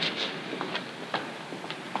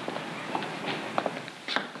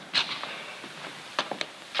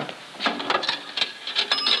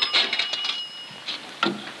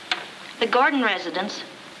 The Gordon residence.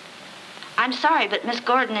 I'm sorry, but Miss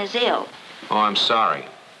Gordon is ill. Oh, I'm sorry.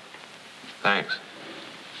 Thanks.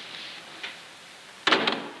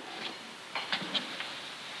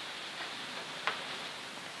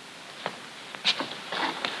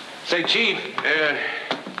 Say, Chief,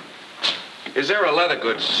 is there a leather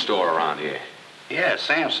goods store around here? Yeah,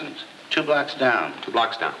 Sampson's. 2 blocks down. 2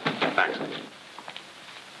 blocks down. Thanks.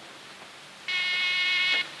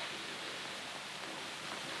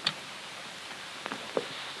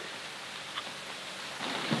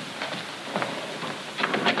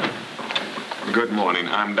 Good morning.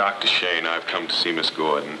 I'm Dr. Shayne. I've come to see Miss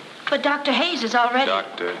Gordon. But Dr. Hayes is already...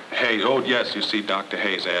 Dr. Hayes. Oh, yes. You see, Dr.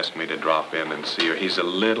 Hayes asked me to drop in and see her. He's a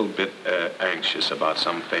little bit anxious about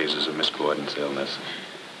some phases of Miss Gordon's illness.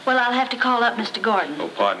 Well, I'll have to call up Mr. Gordon. Oh,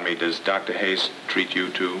 pardon me. Does Dr. Hayes treat you,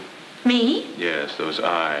 too? Me? Yes, those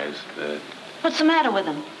eyes. What's the matter with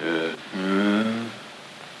him?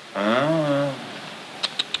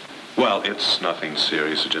 Well, it's nothing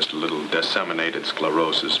serious. It's just a little disseminated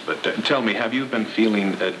sclerosis. But tell me, have you been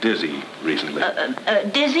feeling dizzy recently?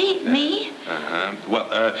 Dizzy? Me? Uh-huh.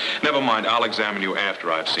 Well, never mind. I'll examine you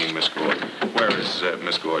after I've seen Miss Gordon. Where is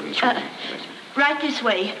Miss Gordon's room? Right this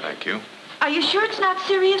way. Thank you. Are you sure it's not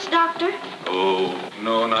serious, Doctor? Oh,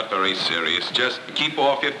 no, not very serious. Just keep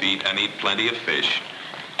off your feet and eat plenty of fish.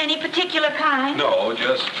 Any particular kind? No,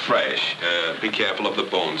 just fresh. Be careful of the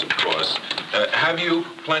bones, of course. Have you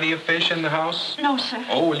plenty of fish in the house? No, sir.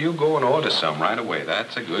 Oh, well, you go and order some right away.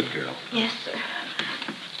 That's a good girl. Yes, sir.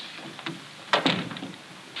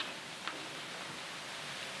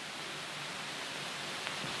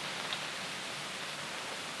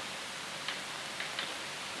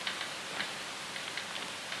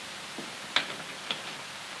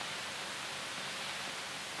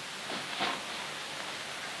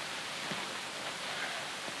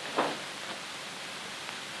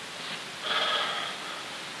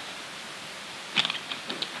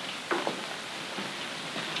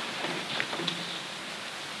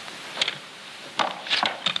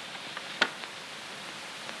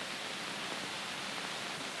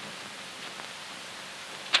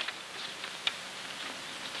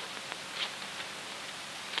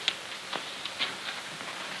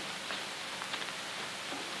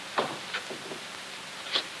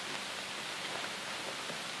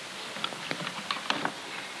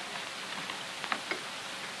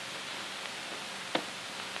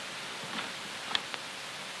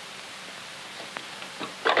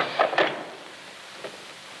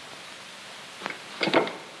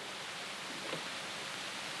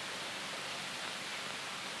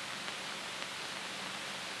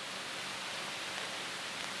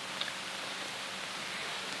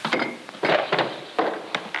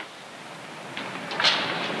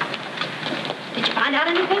 Find out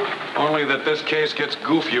anything? Only that this case gets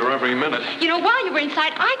goofier every minute. You know, while you were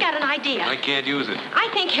inside, I got an idea. I can't use it. I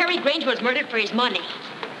think Harry Grange was murdered for his money.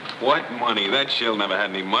 What money? That shill never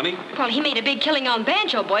had any money. Well, he made a big killing on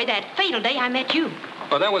Banjo Boy that fatal day I met you.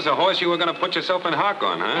 Oh, that was the horse you were going to put yourself in hock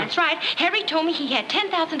on, huh? That's right. Harry told me he had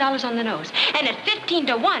 $10,000 on the nose. And at 15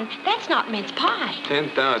 to 1, that's not mince pie.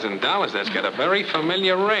 $10,000? That's got a very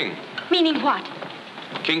familiar ring. Meaning what?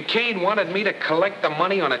 Kincaid wanted me to collect the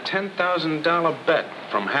money on a $10,000 bet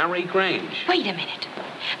from Harry Grange. Wait a minute.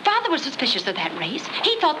 Father was suspicious of that race.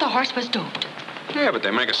 He thought the horse was doped. Yeah, but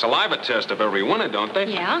they make a saliva test of every winner, don't they?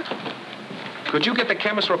 Yeah. Could you get the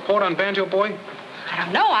chemist's report on Banjo Boy? I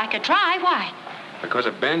don't know. I could try. Why? Because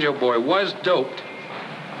if Banjo Boy was doped,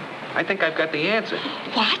 I think I've got the answer.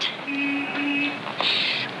 What?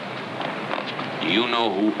 Do you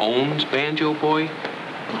know who owns Banjo Boy?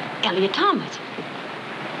 Well, Elliott Thomas.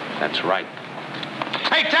 That's right.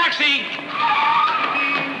 Hey, taxi!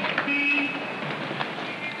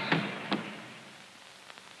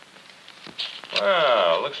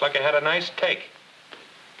 Well, looks like I had a nice take.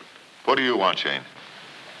 What do you want, Shayne?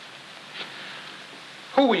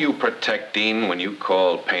 Who were you protecting when you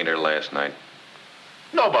called Painter last night?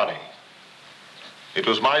 Nobody. It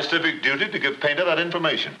was my civic duty to give Painter that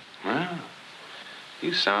information. Well,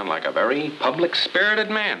 you sound like a very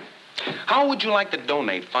public-spirited man. How would you like to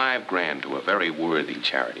donate $5 grand to a very worthy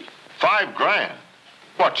charity? $5 grand?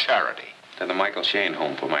 What charity? To the Michael Shayne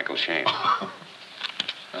Home for Michael Shayne.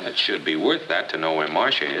 Well, it should be worth that to know where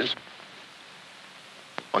Marsha is.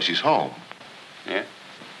 Well, she's home. Yeah?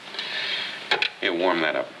 Here, warm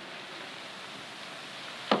that up.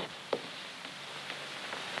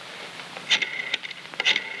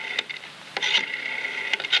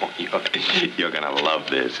 Oh, you're gonna love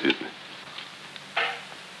this.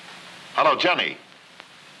 Hello, Jenny.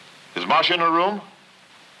 Is Marsha in her room?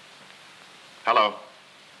 Hello.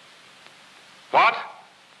 What?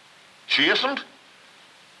 She isn't?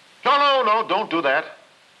 No, don't do that.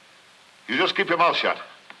 You just keep your mouth shut.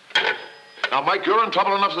 Now, Mike, you're in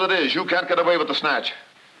trouble enough as it is. You can't get away with the snatch.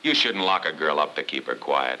 You shouldn't lock a girl up to keep her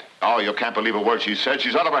quiet. Oh, you can't believe a word she said.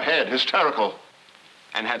 She's out of her head, hysterical.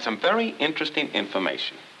 And had some very interesting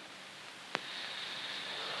information.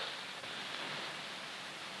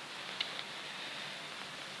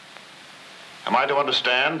 Am I to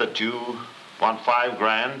understand that you want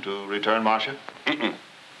 $5,000 to return Marsha? Mm-mm.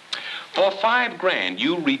 For $5,000,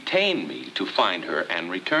 you retain me to find her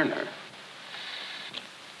and return her.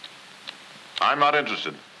 I'm not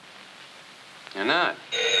interested. You're not?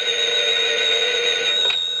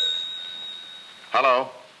 Hello?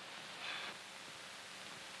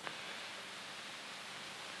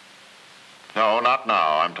 No, not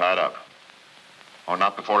now. I'm tied up. Or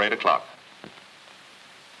not before 8 o'clock.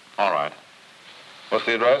 All right. What's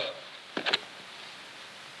the address?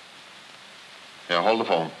 Yeah, hold the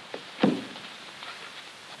phone.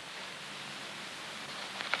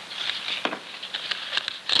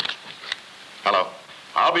 Hello.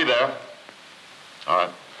 I'll be there. All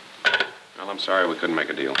right. Well, I'm sorry we couldn't make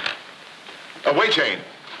a deal. Wait, Shayne.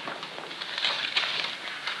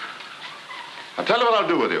 I'll tell you what I'll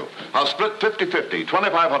do with you. I'll split 50-50,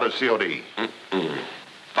 2,500 COD. Mm-mm.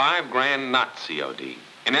 $5,000 not COD.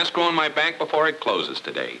 In escrow in my bank before it closes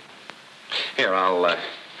today. Here, I'll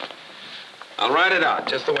write it out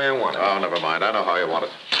just the way I want it. Oh, never mind. I know how you want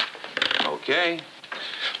it. Okay.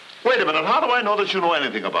 Wait a minute. How do I know that you know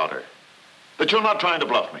anything about her? That you're not trying to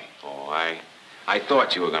bluff me? Oh, I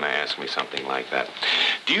thought you were going to ask me something like that.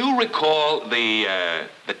 Do you recall the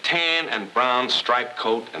tan and brown striped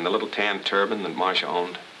coat and the little tan turban that Marsha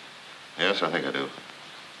owned? Yes, I think I do.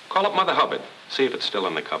 Call up Mother Hubbard. See if it's still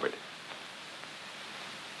in the cupboard.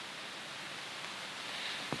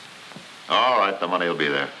 All right, the money will be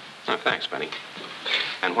there. Oh, thanks, Benny.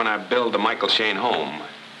 And when I build the Michael Shayne home,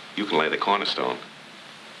 you can lay the cornerstone.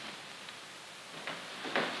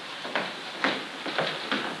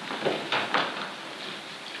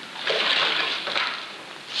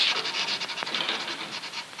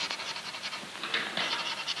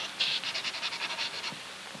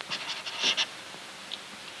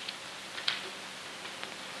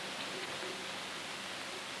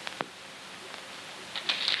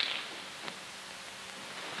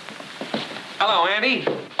 Hello, Auntie.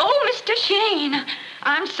 Oh, Mr. Shayne,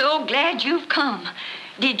 I'm so glad you've come.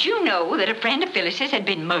 Did you know that a friend of Phyllis's had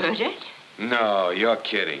been murdered? No, you're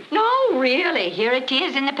kidding. No, really. Here it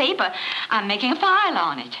is in the paper. I'm making a file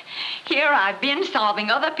on it. Here I've been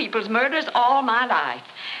solving other people's murders all my life.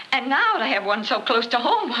 And now to have one so close to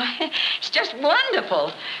home, why, it's just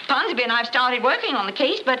wonderful. Ponsby and I've started working on the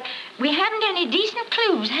case, but we haven't any decent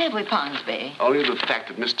clues, have we, Ponsby? Only the fact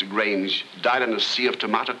that Mr. Grange died in a sea of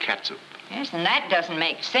tomato catsup. Yes, and that doesn't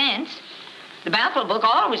make sense. The Baffle book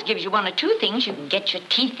always gives you one or two things you can get your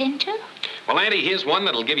teeth into. Well, Auntie, here's one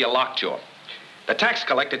that'll give you lockjaw. The tax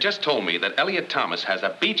collector just told me that Elliott Thomas has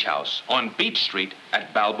a beach house on Beach Street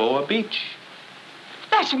at Balboa Beach.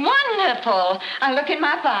 That's wonderful. I'll look in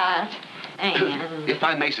my files. And... If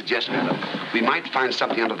I may suggest, madam, we might find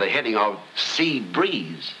something under the heading of Sea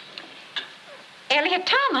Breeze. Elliott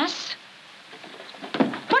Thomas?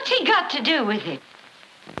 What's he got to do with it?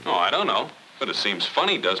 Oh, I don't know. But it seems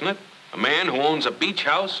funny, doesn't it? A man who owns a beach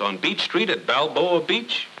house on Beach Street at Balboa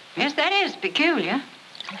Beach. Yes, that is peculiar.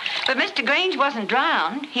 But Mr. Grange wasn't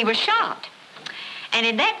drowned. He was shot. And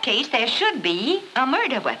in that case, there should be a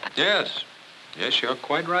murder weapon. Yes. Yes, you're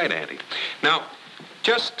quite right, Auntie. Now,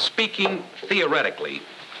 just speaking theoretically,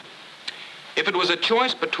 if it was a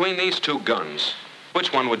choice between these two guns,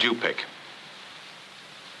 which one would you pick?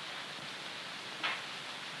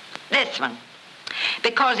 This one.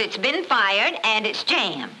 Because it's been fired and it's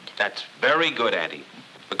jammed. That's very good, Auntie.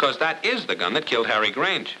 Because that is the gun that killed Harry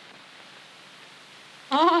Grange.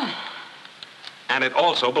 Oh. And it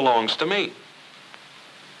also belongs to me.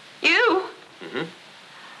 You? Mm-hmm.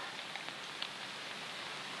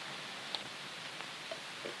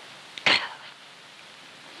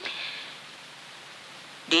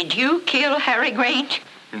 Did you kill Harry Grange?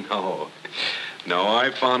 No. No,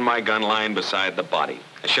 I found my gun lying beside the body.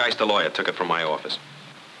 A shyster lawyer took it from my office.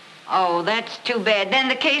 Oh, that's too bad. Then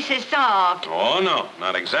the case is solved. Oh, no,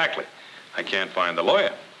 not exactly. I can't find the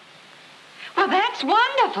lawyer. Well, that's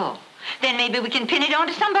wonderful. Then maybe we can pin it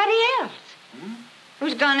onto somebody else.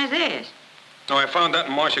 Whose gun is this? Oh, I found that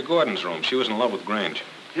in Marsha Gordon's room. She was in love with Grange.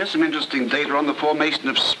 Here's some interesting data on the formation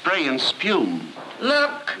of spray and spume.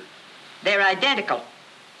 Look, they're identical.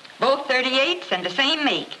 Both 38s and the same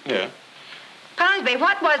make. Yeah. Ponsby,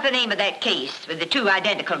 what was the name of that case with the two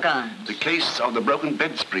identical guns? The case of the broken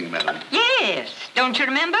bed spring, madam. Yes. Don't you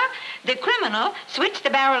remember? The criminal switched the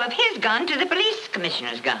barrel of his gun to the police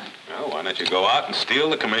commissioner's gun. Well, why don't you go out and steal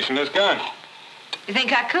the commissioner's gun? You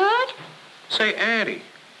think I could? Say, Auntie.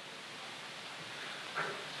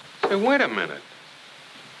 Say, wait a minute.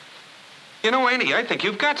 You know, Auntie, I think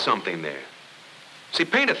you've got something there. See,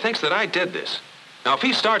 Painter thinks that I did this. Now, if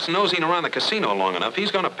he starts nosing around the casino long enough,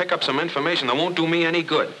 he's going to pick up some information that won't do me any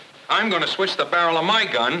good. I'm going to switch the barrel of my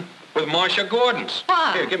gun with Marsha Gordon's.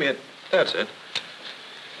 Why? Here, give me it. That's it.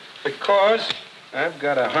 Because I've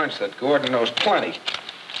got a hunch that Gordon knows plenty.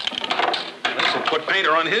 This will put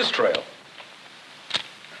Painter on his trail.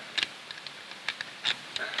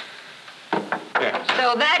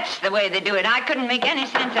 So that's the way they do it. I couldn't make any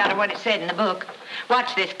sense out of what it said in the book.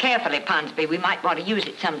 Watch this carefully, Ponsby. We might want to use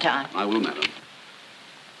it sometime. I will, madam.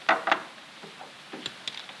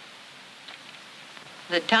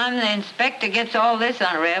 The time the inspector gets all this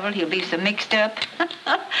unraveled, he'll be so mixed up.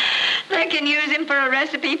 They can use him for a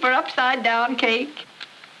recipe for upside-down cake.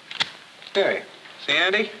 Hey, see,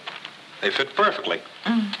 Andy? They fit perfectly.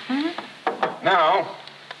 Mm-hmm. Now,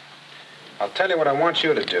 I'll tell you what I want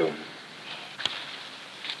you to do.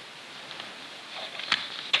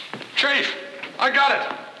 Chief, I got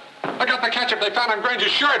it. I got the ketchup they found on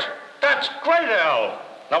Grange's shirt. That's great, Al.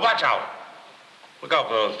 Now watch out. Look out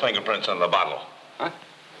for those fingerprints on the bottle. Huh?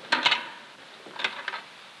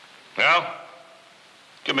 Now,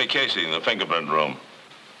 give me Casey in the fingerprint room.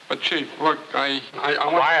 But, Chief, look, I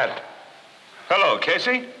want... Quiet. Hello,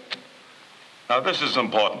 Casey. Now, this is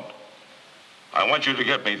important. I want you to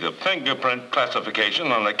get me the fingerprint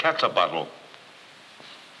classification on the catsup bottle.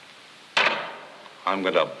 I'm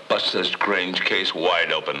going to bust this Grange case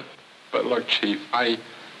wide open. But look, Chief, I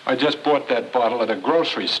just bought that bottle at a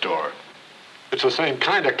grocery store. It's the same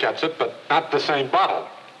kind of catsup, but not the same bottle.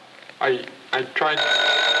 I tried...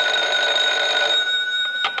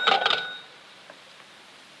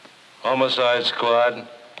 Homicide Squad,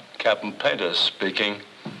 Captain Painter speaking.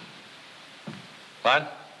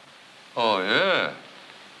 What? Oh, yeah.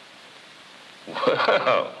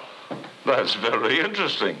 Well, that's very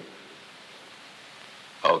interesting.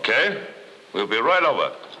 Okay, we'll be right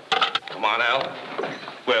over. Come on, Al.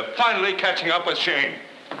 We're finally catching up with Shayne.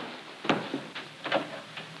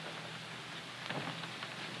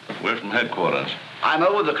 We're from headquarters. I'm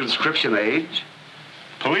over the conscription age.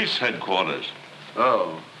 Police headquarters.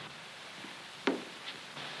 Oh.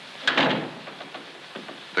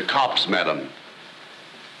 The cops, madam.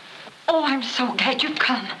 Oh, I'm so glad you've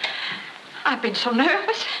come. I've been so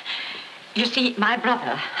nervous. You see, my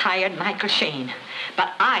brother hired Michael Shayne,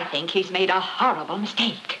 but I think he's made a horrible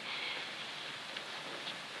mistake.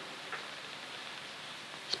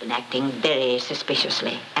 He's been acting very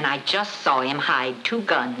suspiciously, and I just saw him hide 2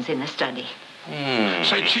 guns in the study.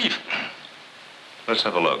 Say, Chief. Let's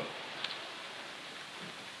have a look.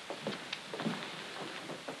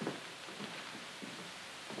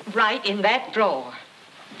 Right in that drawer.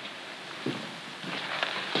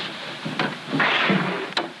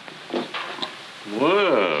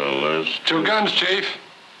 Well, there's 2 guns, Chief.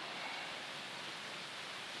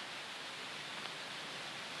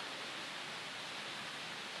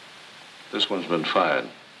 This one's been fired.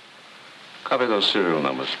 Copy those serial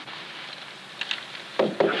numbers.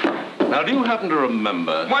 Now, do you happen to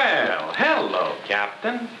remember... Well, hello,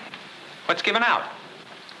 Captain. What's given out?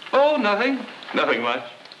 Oh, nothing. Nothing much.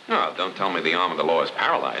 No, don't tell me the arm of the law is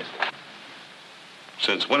paralyzed.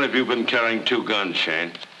 Since when have you been carrying 2 guns,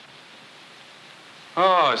 Shayne?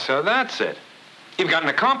 Oh, so that's it. You've got an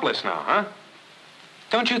accomplice now, huh?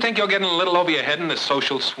 Don't you think you're getting a little over your head in this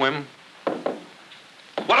social swim?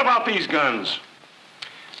 What about these guns?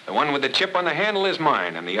 The one with the chip on the handle is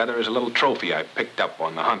mine, and the other is a little trophy I picked up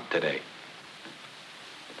on the hunt today.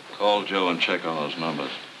 Call Joe and check on those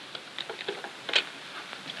numbers.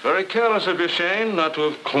 Very careless of you, Shayne, not to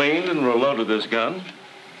have cleaned and reloaded this gun.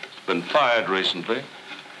 It's been fired recently.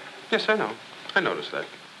 Yes, I know. I noticed that.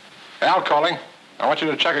 Al calling. I want you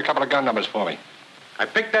to check a couple of gun numbers for me. I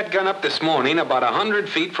picked that gun up this morning about 100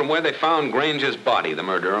 feet from where they found Grange's body. The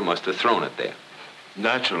murderer must have thrown it there.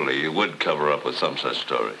 Naturally, you would cover up with some such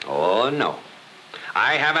story. Oh, no.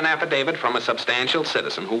 I have an affidavit from a substantial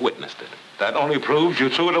citizen who witnessed it. That only proves you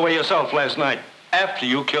threw it away yourself last night, after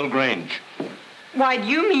you killed Grange. Why, do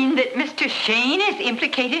you mean that Mr. Shayne is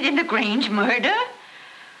implicated in the Grange murder?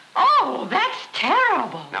 Oh, that's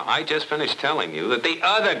terrible. Now, I just finished telling you that the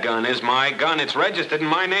other gun is my gun. It's registered in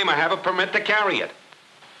my name. I have a permit to carry it.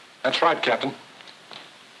 That's right, Captain.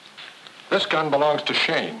 This gun belongs to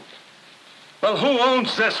Shayne. Well, who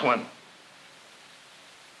owns this one?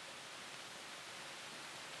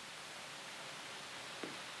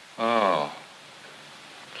 Oh.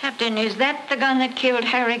 Captain, is that the gun that killed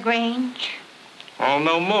Harry Grange? I'll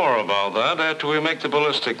know more about that after we make the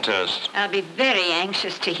ballistic test. I'll be very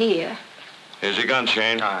anxious to hear. Here's your gun,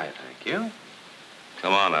 Shayne. Aye, thank you.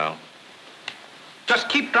 Come on, Al. Just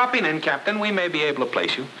keep dropping in, Captain. We may be able to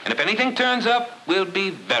place you. And if anything turns up, we'll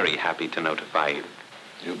be very happy to notify you.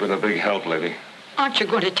 You've been a big help, lady. Aren't you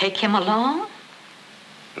going to take him along?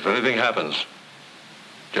 If anything happens,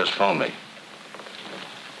 just phone me.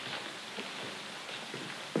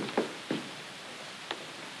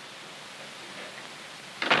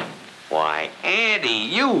 Why, Andy,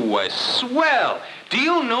 you were swell. Do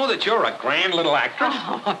you know that you're a grand little actress?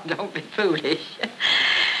 Oh, don't be foolish.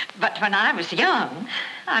 But when I was young,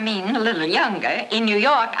 a little younger, in New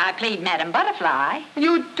York, I played Madame Butterfly.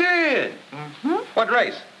 You did? Mm-hmm. What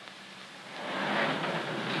race?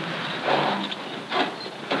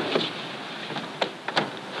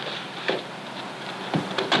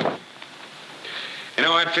 You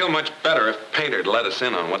know, I'd feel much better if Painter'd let us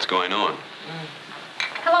in on what's going on.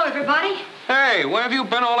 Hello, everybody. Hey, where have you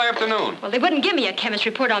been all afternoon? Well, they wouldn't give me a chemist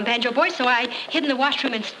report on Banjo Boy, so I hid in the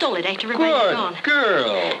washroom and stole it after everybody was gone. Good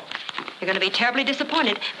girl. You're going to be terribly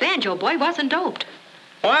disappointed. Banjo Boy wasn't doped.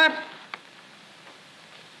 What?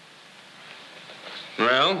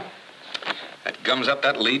 Well, that gums up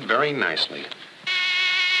that lead very nicely.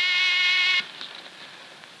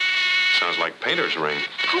 Sounds like Painter's ring.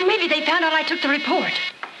 Oh, maybe they found out I took the report.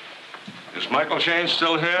 Is Michael Shayne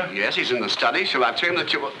still here? Yes, he's in the study. Shall I tell him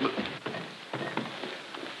that you...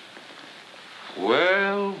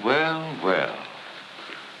 Well, well, well.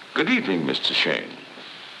 Good evening, Mr. Shayne.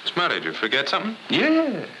 What's the matter? Did you forget something?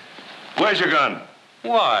 Yeah. Where's your gun?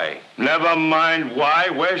 Why? Never mind why.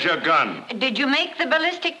 Where's your gun? Did you make the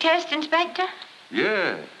ballistic test, Inspector?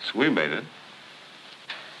 Yes, we made it.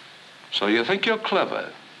 So you think you're clever?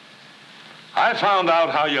 I found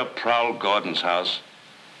out how you prowled Gordon's house.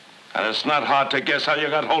 And it's not hard to guess how you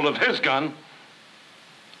got hold of his gun.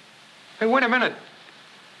 Hey, wait a minute.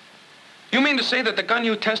 You mean to say that the gun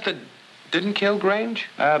you tested didn't kill Grange?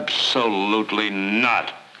 Absolutely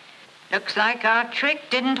not. Looks like our trick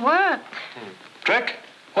didn't work. Trick?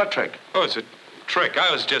 What trick? Oh, it's a trick. I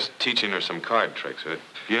was just teaching her some card tricks.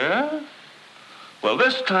 Yeah? Well,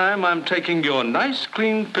 this time I'm taking your nice,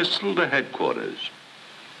 clean pistol to headquarters.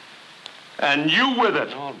 And you with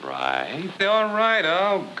it. All right,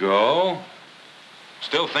 I'll go.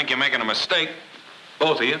 Still think you're making a mistake.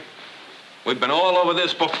 Both of you. We've been all over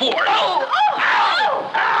this before. Ow!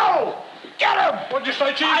 Ow! Ow! Get him! What'd you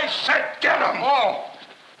say, Chief? I said get him! Oh.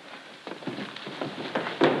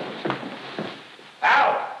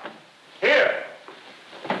 Al! Here!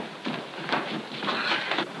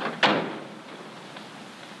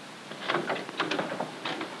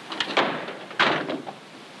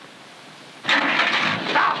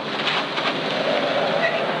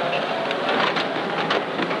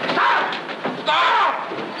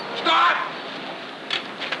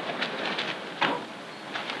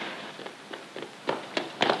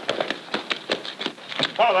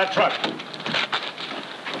 Follow that truck.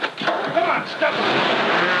 Come on, step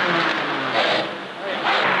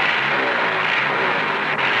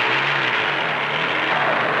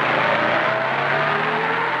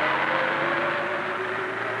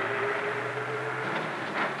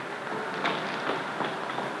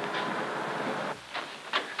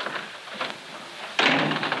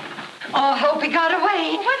Oh, I hope he got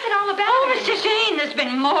away. What's it all about? Oh, Mr. Shayne, there's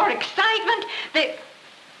been more excitement.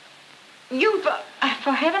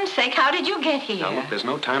 For heaven's sake, how did you get here? Now, look, there's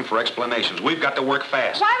no time for explanations. We've got to work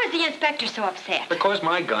fast. Why was the inspector so upset? Because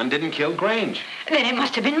my gun didn't kill Grange. Then it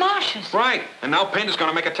must have been Marsha's. Right. And now Painter's going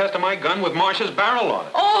to make a test of my gun with Marsha's barrel on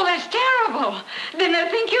it. Oh, that's terrible. Then they'll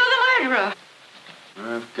think you're the murderer.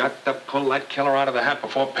 I've got to pull that killer out of the hat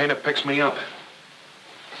before Painter picks me up.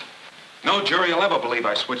 No jury will ever believe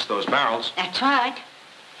I switched those barrels. That's right.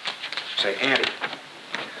 Say, Andy,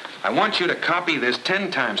 I want you to copy this 10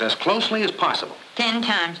 times as closely as possible. 10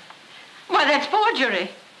 times. Why, that's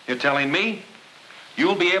forgery. You're telling me?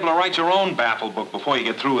 You'll be able to write your own baffle book before you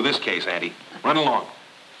get through with this case, Andy. Run along.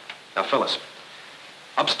 Now, Phyllis,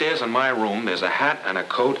 upstairs in my room, there's a hat and a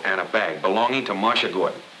coat and a bag belonging to Marsha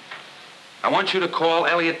Gordon. I want you to call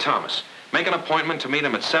Elliott Thomas. Make an appointment to meet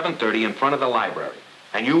him at 7:30 in front of the library.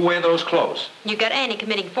 And you wear those clothes. You got Annie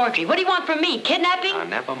committing forgery. What do you want from me? Kidnapping? Now,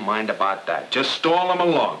 never mind about that. Just stall him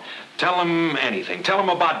along. Tell him anything. Tell him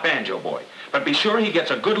about Banjo Boy. But be sure he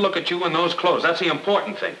gets a good look at you in those clothes. That's the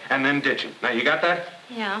important thing. And then ditch him. Now, you got that?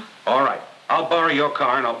 Yeah. All right. I'll borrow your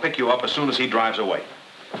car and I'll pick you up as soon as he drives away.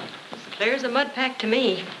 It's clear as a mud pack to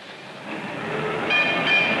me.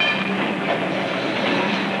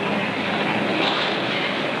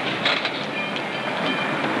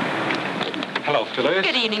 Phyllis.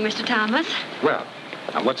 Good evening, Mr. Thomas. Well,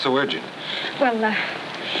 now what's so urgent? Well,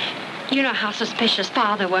 you know how suspicious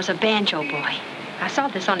Father was of Banjo Boy. I saw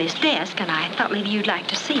this on his desk, and I thought maybe you'd like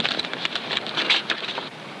to see it.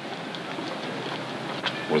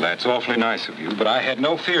 Well, that's awfully nice of you, but I had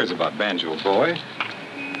no fears about Banjo Boy.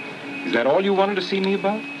 Is that all you wanted to see me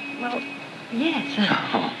about? Well, yes.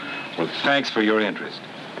 Oh, well, thanks for your interest.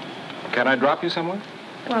 Can I drop you somewhere?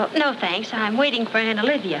 Well, no, thanks. I'm waiting for Aunt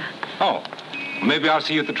Olivia. Oh, well, maybe I'll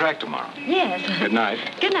see you at the track tomorrow. Yes. Good night.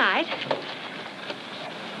 Good night.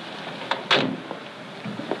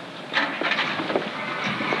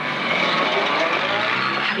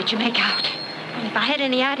 How did you make out? Well, if I had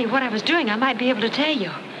any idea what I was doing, I might be able to tell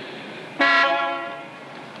you.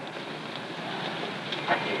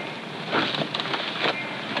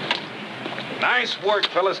 Nice work,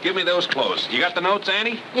 Phyllis. Give me those clothes. You got the notes,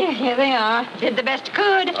 Annie? Yeah, here they are. Did the best I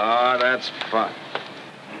could. Oh, that's fun.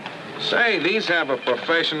 Say, these have a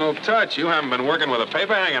professional touch. You haven't been working with a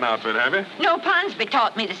paper hanging outfit, have you? No, Ponsby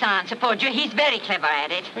taught me the science of forgery. He's very clever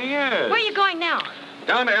at it. Yes. Where are you going now?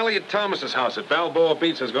 Down to Elliott Thomas's house at Balboa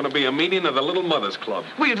Beach. There's going to be a meeting of the Little Mothers Club.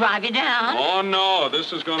 We'll drive you down. Oh, no.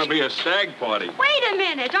 This is going to be a stag party. Wait a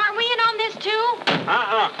minute. Aren't we in on this, too?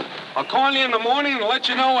 I'll call you in the morning and let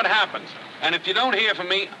you know what happens. And if you don't hear from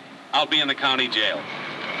me, I'll be in the county jail.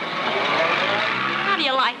 How do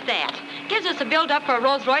you like that? Gives us a build-up for a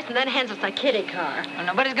Rolls Royce and then hands us a kiddie car. Well,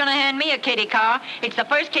 nobody's going to hand me a kiddie car. It's the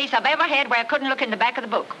first case I've ever had where I couldn't look in the back of the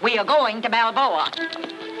book. We are going to Balboa.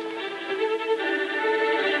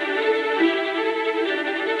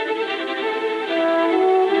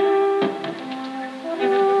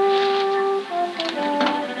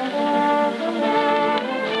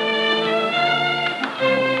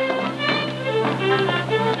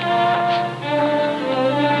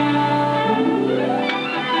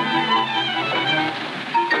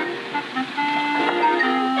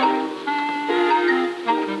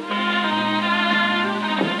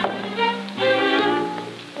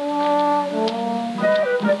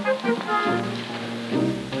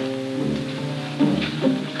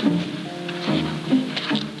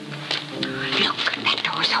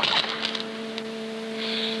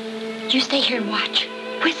 You stay here and watch.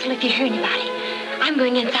 Whistle if you hear anybody. I'm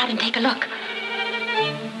going inside and take a look.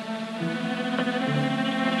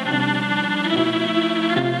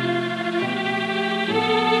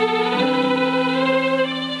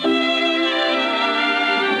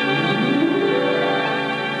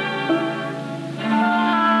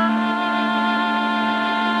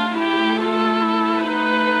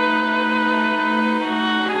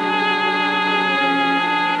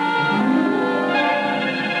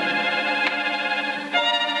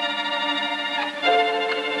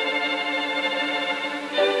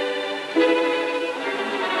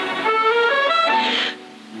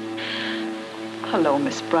 Hello,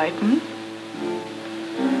 Miss Brighton.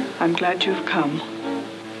 I'm glad you've come.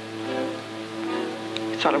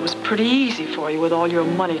 I thought it was pretty easy for you with all your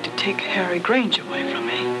money to take Harry Grange away from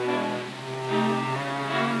me.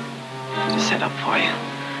 To set up for you.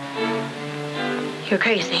 You're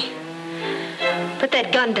crazy. Put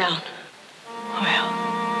that gun down. Well,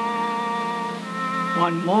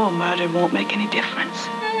 one more murder won't make any difference.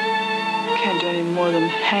 Can't do any more than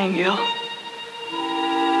hang you.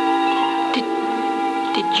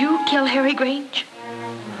 Did you kill Harry Grange?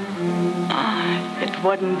 It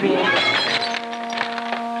wouldn't be.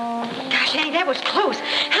 Gosh, Annie, that was close.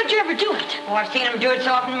 How'd you ever do it? Oh, I've seen him do it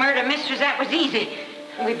so often, murder mysteries, that was easy.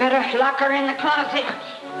 We better lock her in the closet.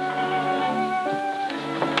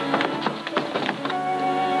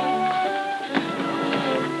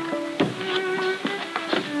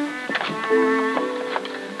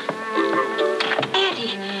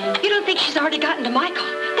 Auntie, you don't think she's already gotten to Michael?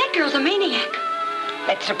 That girl's a maniac.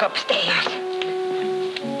 Let's look upstairs.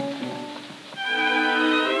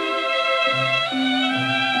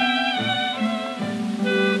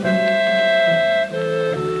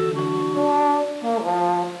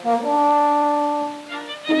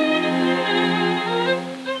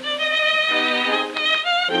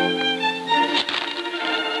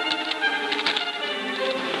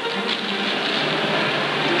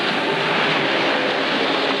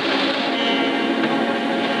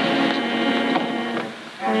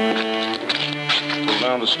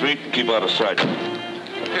 Down the street and keep out of sight.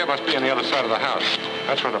 Here must be on the other side of the house.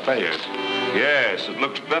 That's where the bay is. Yes, it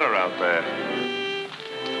looks better out there.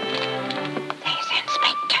 There's the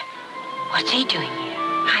inspector. What's he doing here?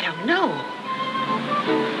 I don't know.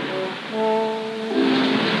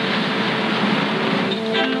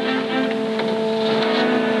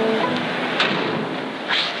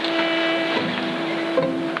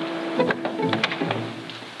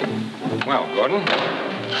 Well, Gordon,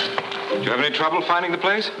 You have any trouble finding the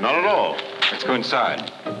place? Not at all. Let's go inside.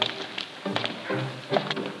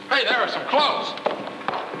 Hey, there are some clothes.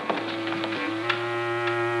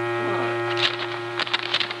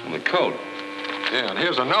 And the coat. Yeah, and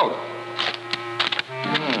here's a note.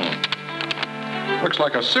 Looks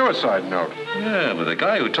like a suicide note. Yeah, but the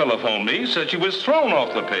guy who telephoned me said she was thrown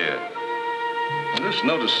off the pier. And this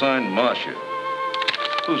note is signed Marsha.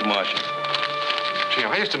 Who's Marsha? Gee,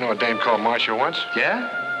 I used to know a dame called Marsha once.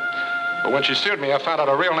 Yeah? But when she sued me, I found out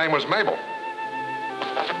her real name was Mabel.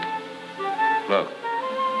 Look,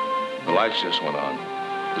 the lights just went on.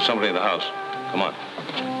 There's somebody in the house. Come on.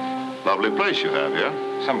 Lovely place you have here.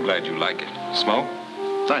 I'm glad you like it. Smoke?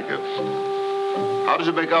 Thank you. How did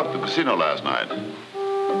you make out at the casino last night?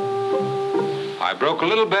 I broke a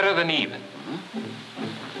little better than even.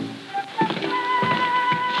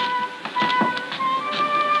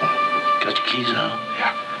 Got your keys now?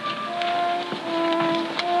 Yeah.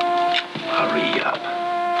 Hurry up.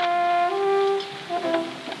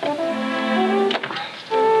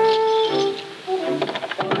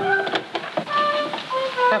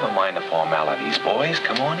 Never mind the formalities, boys.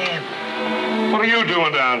 Come on in. What are you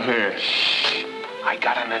doing down here? Shh. I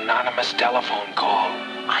got an anonymous telephone call.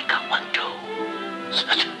 I got one, too.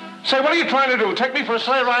 Say, what are you trying to do? Take me for a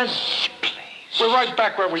sleigh ride? Shh, please. We're right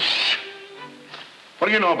back where we... What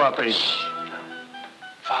do you know about these?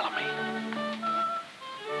 Follow me.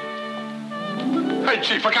 Hey,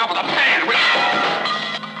 Chief, look out for the pan.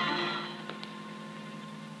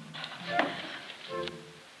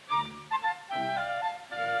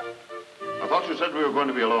 I thought you said we were going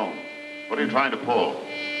to be alone. What are you trying to pull?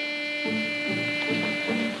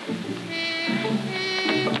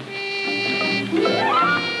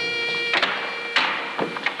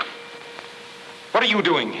 What are you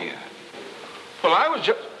doing here? Well, I was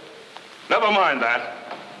just... Never mind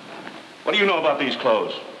that. What do you know about these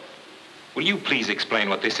clothes? Will you please explain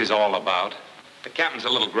what this is all about? The captain's a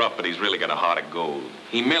little gruff, but he's really got a heart of gold.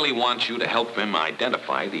 He merely wants you to help him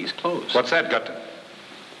identify these clothes. What's that got to...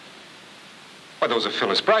 Why, those are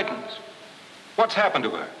Phyllis Brighton's. What's happened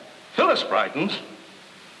to her? Phyllis Brighton's?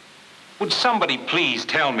 Would somebody please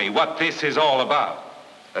tell me what this is all about?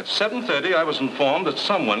 At 7:30, I was informed that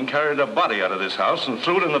someone carried a body out of this house and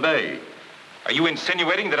threw it in the bay. Are you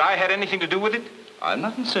insinuating that I had anything to do with it? I'm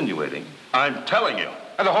not insinuating. I'm telling you.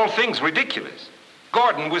 And the whole thing's ridiculous.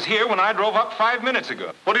 Gordon was here when I drove up 5 minutes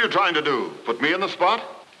ago. What are you trying to do? Put me in the spot?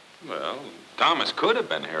 Well, Thomas could have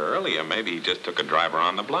been here earlier. Maybe he just took a drive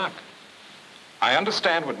around the block. I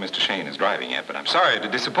understand what Mr. Shayne is driving at, but I'm sorry to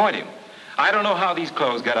disappoint him. I don't know how these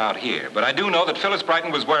clothes got out here, but I do know that Phyllis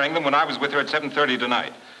Brighton was wearing them when I was with her at 7:30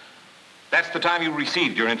 tonight. That's the time you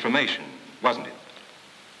received your information, wasn't it?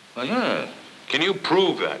 Well, yeah. Can you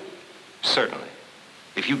prove that? Certainly.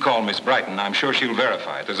 If you call Miss Brighton, I'm sure she'll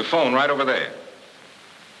verify it. There's a phone right over there.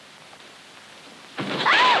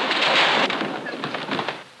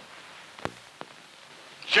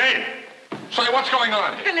 Shayne! Say, what's going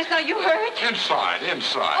on here? Phyllis, are you hurt? Inside.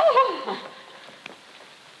 Oh.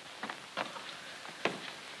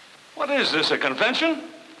 What is this, a convention?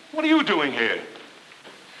 What are you doing here?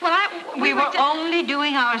 Well, we were only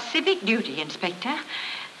doing our civic duty, Inspector.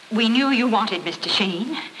 We knew you wanted Mr.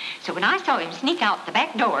 Shayne, so when I saw him sneak out the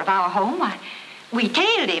back door of our home, we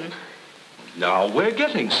tailed him. Now, we're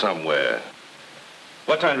getting somewhere.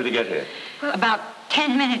 What time did he get here? Well, about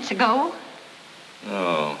 10 minutes ago.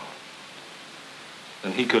 Oh.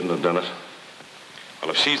 Then he couldn't have done it.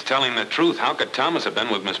 Well, if she's telling the truth, how could Thomas have been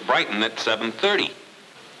with Miss Brighton at 7:30?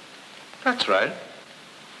 That's right.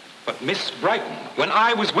 But Miss Brighton, when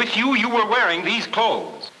I was with you, you were wearing these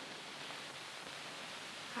clothes.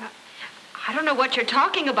 I don't know what you're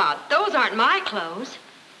talking about. Those aren't my clothes.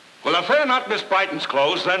 Well, if they're not Miss Brighton's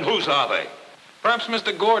clothes, then whose are they? Perhaps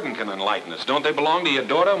Mr. Gordon can enlighten us. Don't they belong to your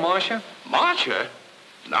daughter, Marsha? Marsha?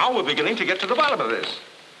 Now we're beginning to get to the bottom of this.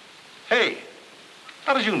 Hey,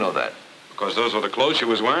 how did you know that? Because those were the clothes she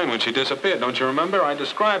was wearing when she disappeared. Don't you remember? I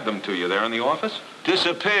described them to you there in the office.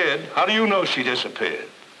 Disappeared? How do you know she disappeared?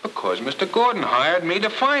 Because Mr. Gordon hired me to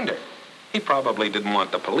find her. He probably didn't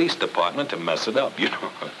want the police department to mess it up, you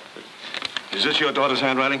know. Is this your daughter's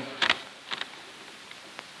handwriting?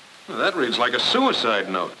 Well, that reads like a suicide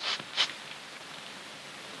note.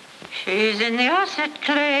 She's in the Osset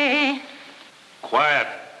clay. Quiet.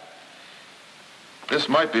 This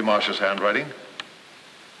might be Marsha's handwriting.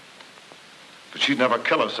 But she'd never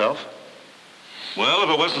kill herself. Well, if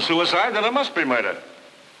it wasn't suicide, then it must be murder.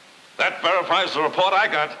 That verifies the report I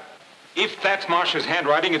got. If that's Marsha's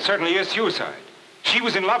handwriting, it certainly is suicide. She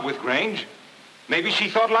was in love with Grange. Maybe she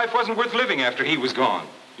thought life wasn't worth living after he was gone.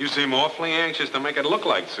 You seem awfully anxious to make it look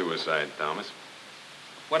like suicide, Thomas.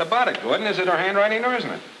 What about it, Gordon? Is it her handwriting or isn't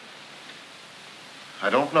it? I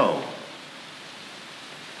don't know.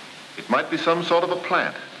 It might be some sort of a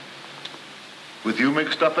plant. With you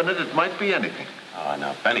mixed up in it, it might be anything. Oh,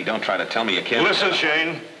 now, Benny, don't try to tell me you can't... Listen,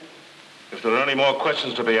 Shayne. If there are any more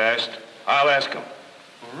questions to be asked, I'll ask them.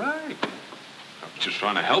 All right. I'm just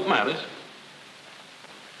trying to help matters.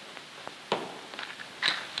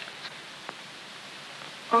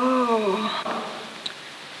 Oh.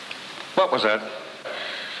 What was that?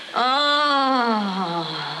 Oh.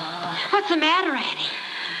 What's the matter, Annie?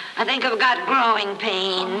 I think I've got growing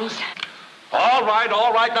pains. All right.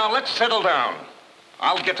 Now, let's settle down.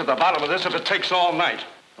 I'll get to the bottom of this if it takes all night.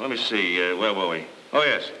 Let me see. Where were we? Oh,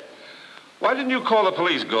 yes. Why didn't you call the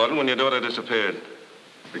police, Gordon, when your daughter disappeared?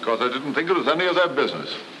 Because I didn't think it was any of their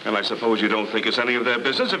business. And I suppose you don't think it's any of their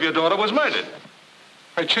business if your daughter was murdered.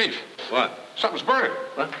 Hey, Chief. What? Something's burning.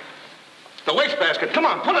 What? The wastebasket. Come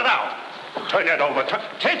on, pull it out. Turn that over.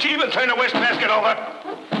 Can't you even turn the wastebasket over?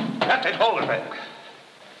 That's it. Hold it there.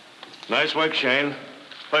 Nice work, Shayne.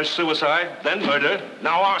 First suicide, then murder,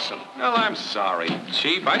 now arson. Well, I'm sorry,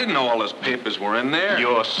 Chief. I didn't know all those papers were in there.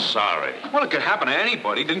 You're sorry. Well, it could happen to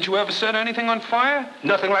anybody. Didn't you ever set anything on fire?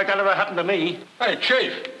 Nothing like that ever happened to me. Hey,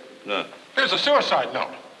 Chief. No. There's a suicide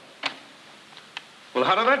note. Well,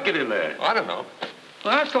 how did that get in there? I don't know.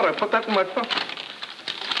 Well, I thought I put that in my pocket.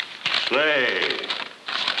 Say,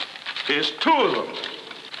 here's 2 of them.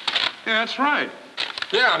 Yeah, that's right.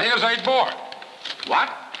 Yeah, and here's 8 more.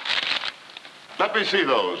 What? Let me see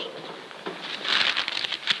those.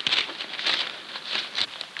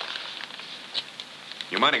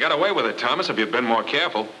 You might have got away with it, Thomas, if you'd been more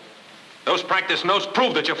careful. Those practice notes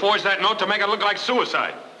prove that you forged that note to make it look like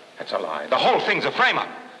suicide. That's a lie. The whole thing's a frame-up.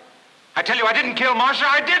 I tell you, I didn't kill Marsha.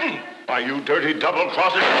 I didn't. Why, you dirty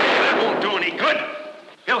double-crosser. That won't do any good.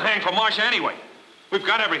 He'll hang for Marsha anyway. We've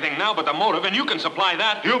got everything now but the motive, and you can supply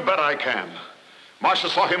that. You bet I can. Marsha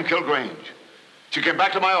saw him kill Grange. She came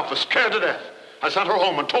back to my office, scared to death. I sent her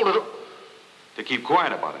home and told her to keep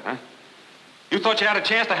quiet about it, huh? You thought you had a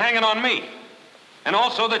chance to hang it on me. And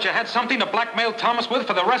also that you had something to blackmail Thomas with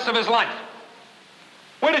for the rest of his life.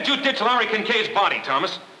 Where did you ditch Larry Kincaid's body,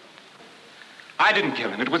 Thomas? I didn't kill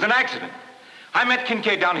him. It was an accident. I met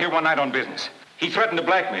Kincaid down here one night on business. He threatened to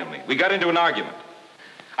blackmail me. We got into an argument.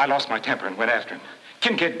 I lost my temper and went after him.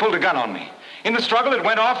 Kincaid pulled a gun on me. In the struggle, it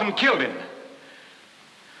went off and killed him.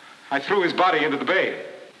 I threw his body into the bay.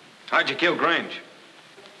 How'd you kill Grange?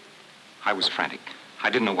 I was frantic. I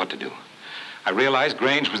didn't know what to do. I realized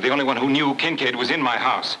Grange was the only one who knew Kincaid was in my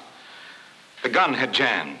house. The gun had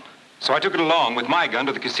jammed, so I took it along with my gun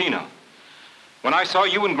to the casino. When I saw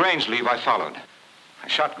you and Grange leave, I followed. I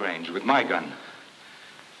shot Grange with my gun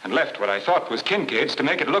and left what I thought was Kincaid's to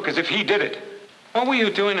make it look as if he did it. What were you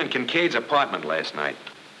doing in Kincaid's apartment last night?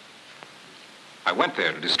 I went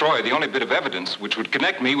there to destroy the only bit of evidence which would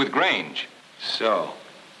connect me with Grange. So,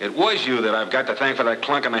 it was you that I've got to thank for that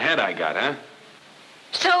clunk in the head I got, huh?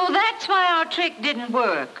 So that's why our trick didn't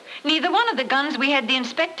work. Neither one of the guns we had the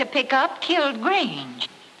inspector pick up killed Grange.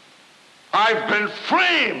 I've been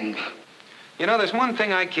framed! You know, there's one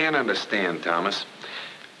thing I can't understand, Thomas.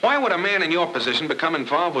 Why would a man in your position become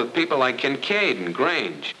involved with people like Kincaid and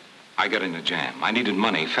Grange? I got in a jam. I needed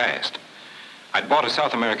money fast. I'd bought a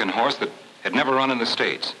South American horse that had never run in the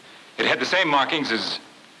States. It had the same markings as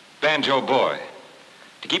Banjo Boy.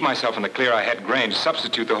 To keep myself in the clear, I had Grange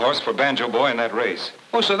substitute the horse for Banjo Boy in that race.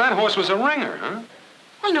 Oh, so that horse was a ringer, huh?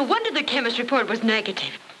 Well, no wonder the chemist report was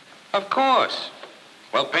negative. Of course.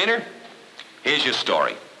 Well, Painter, here's your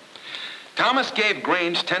story. Thomas gave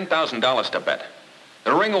Grange $10,000 to bet.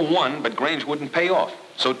 The ringer won, but Grange wouldn't pay off.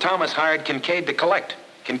 So Thomas hired Kincaid to collect.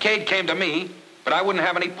 Kincaid came to me, but I wouldn't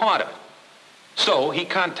have any part of it. So he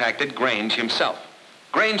contacted Grange himself.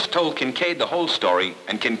 Grange told Kincaid the whole story,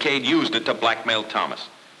 and Kincaid used it to blackmail Thomas.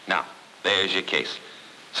 Now, there's your case.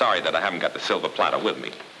 Sorry that I haven't got the silver platter with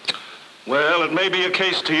me. Well, it may be a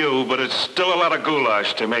case to you, but it's still a lot of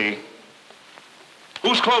goulash to me.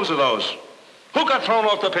 Whose clothes are those? Who got thrown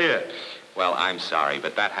off the pier? Well, I'm sorry,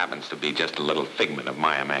 but that happens to be just a little figment of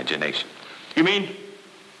my imagination. You mean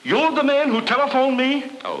you're the man who telephoned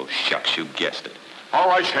me? Oh, shucks, you guessed it. All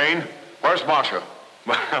right, Shayne. Where's Marsha?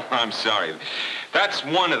 Well, I'm sorry. That's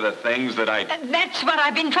one of the things that I... That's what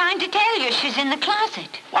I've been trying to tell you. She's in the closet.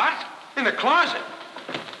 What? In the closet?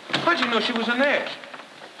 How'd you know she was in there?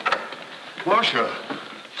 Marsha.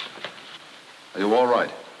 Are you all right?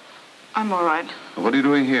 I'm all right. What are you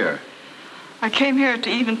doing here? I came here to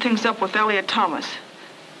even things up with Elliott Thomas.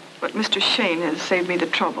 But Mr. Shayne has saved me the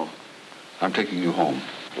trouble. I'm taking you home.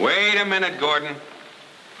 Wait a minute, Gordon.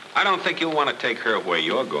 I don't think you'll want to take her where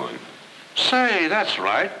you're going. Say, that's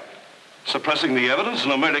right. Suppressing the evidence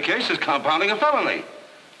in a murder case is compounding a felony.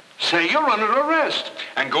 Say you're under arrest.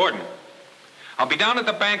 And Gordon, I'll be down at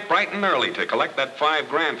the bank bright and early to collect that $5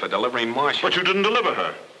 grand for delivering Marsha. But you didn't deliver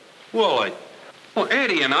her. Well,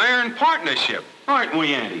 Eddie and I are in partnership. Aren't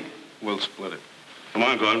we, Eddie? We'll split it. Come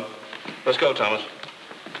on, Gordon. Let's go, Thomas.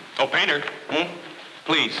 Oh, Painter.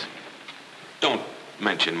 Please, don't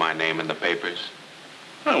mention my name in the papers.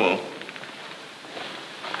 I won't.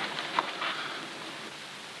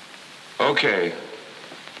 Okay.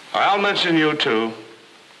 I'll mention you, too.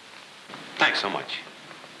 Thanks so much.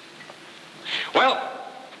 Well,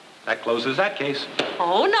 that closes that case.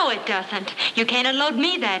 Oh, no, it doesn't. You can't unload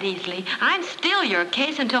me that easily. I'm still your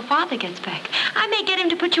case until Father gets back. I may get him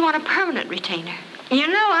to put you on a permanent retainer. You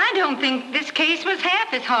know, I don't think this case was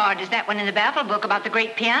half as hard as that one in the Baffle book about the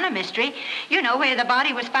great piano mystery. You know, where the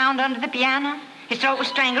body was found under the piano. His throat was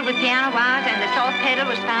strangled with piano wires and the salt pedal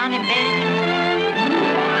was found embedded in his...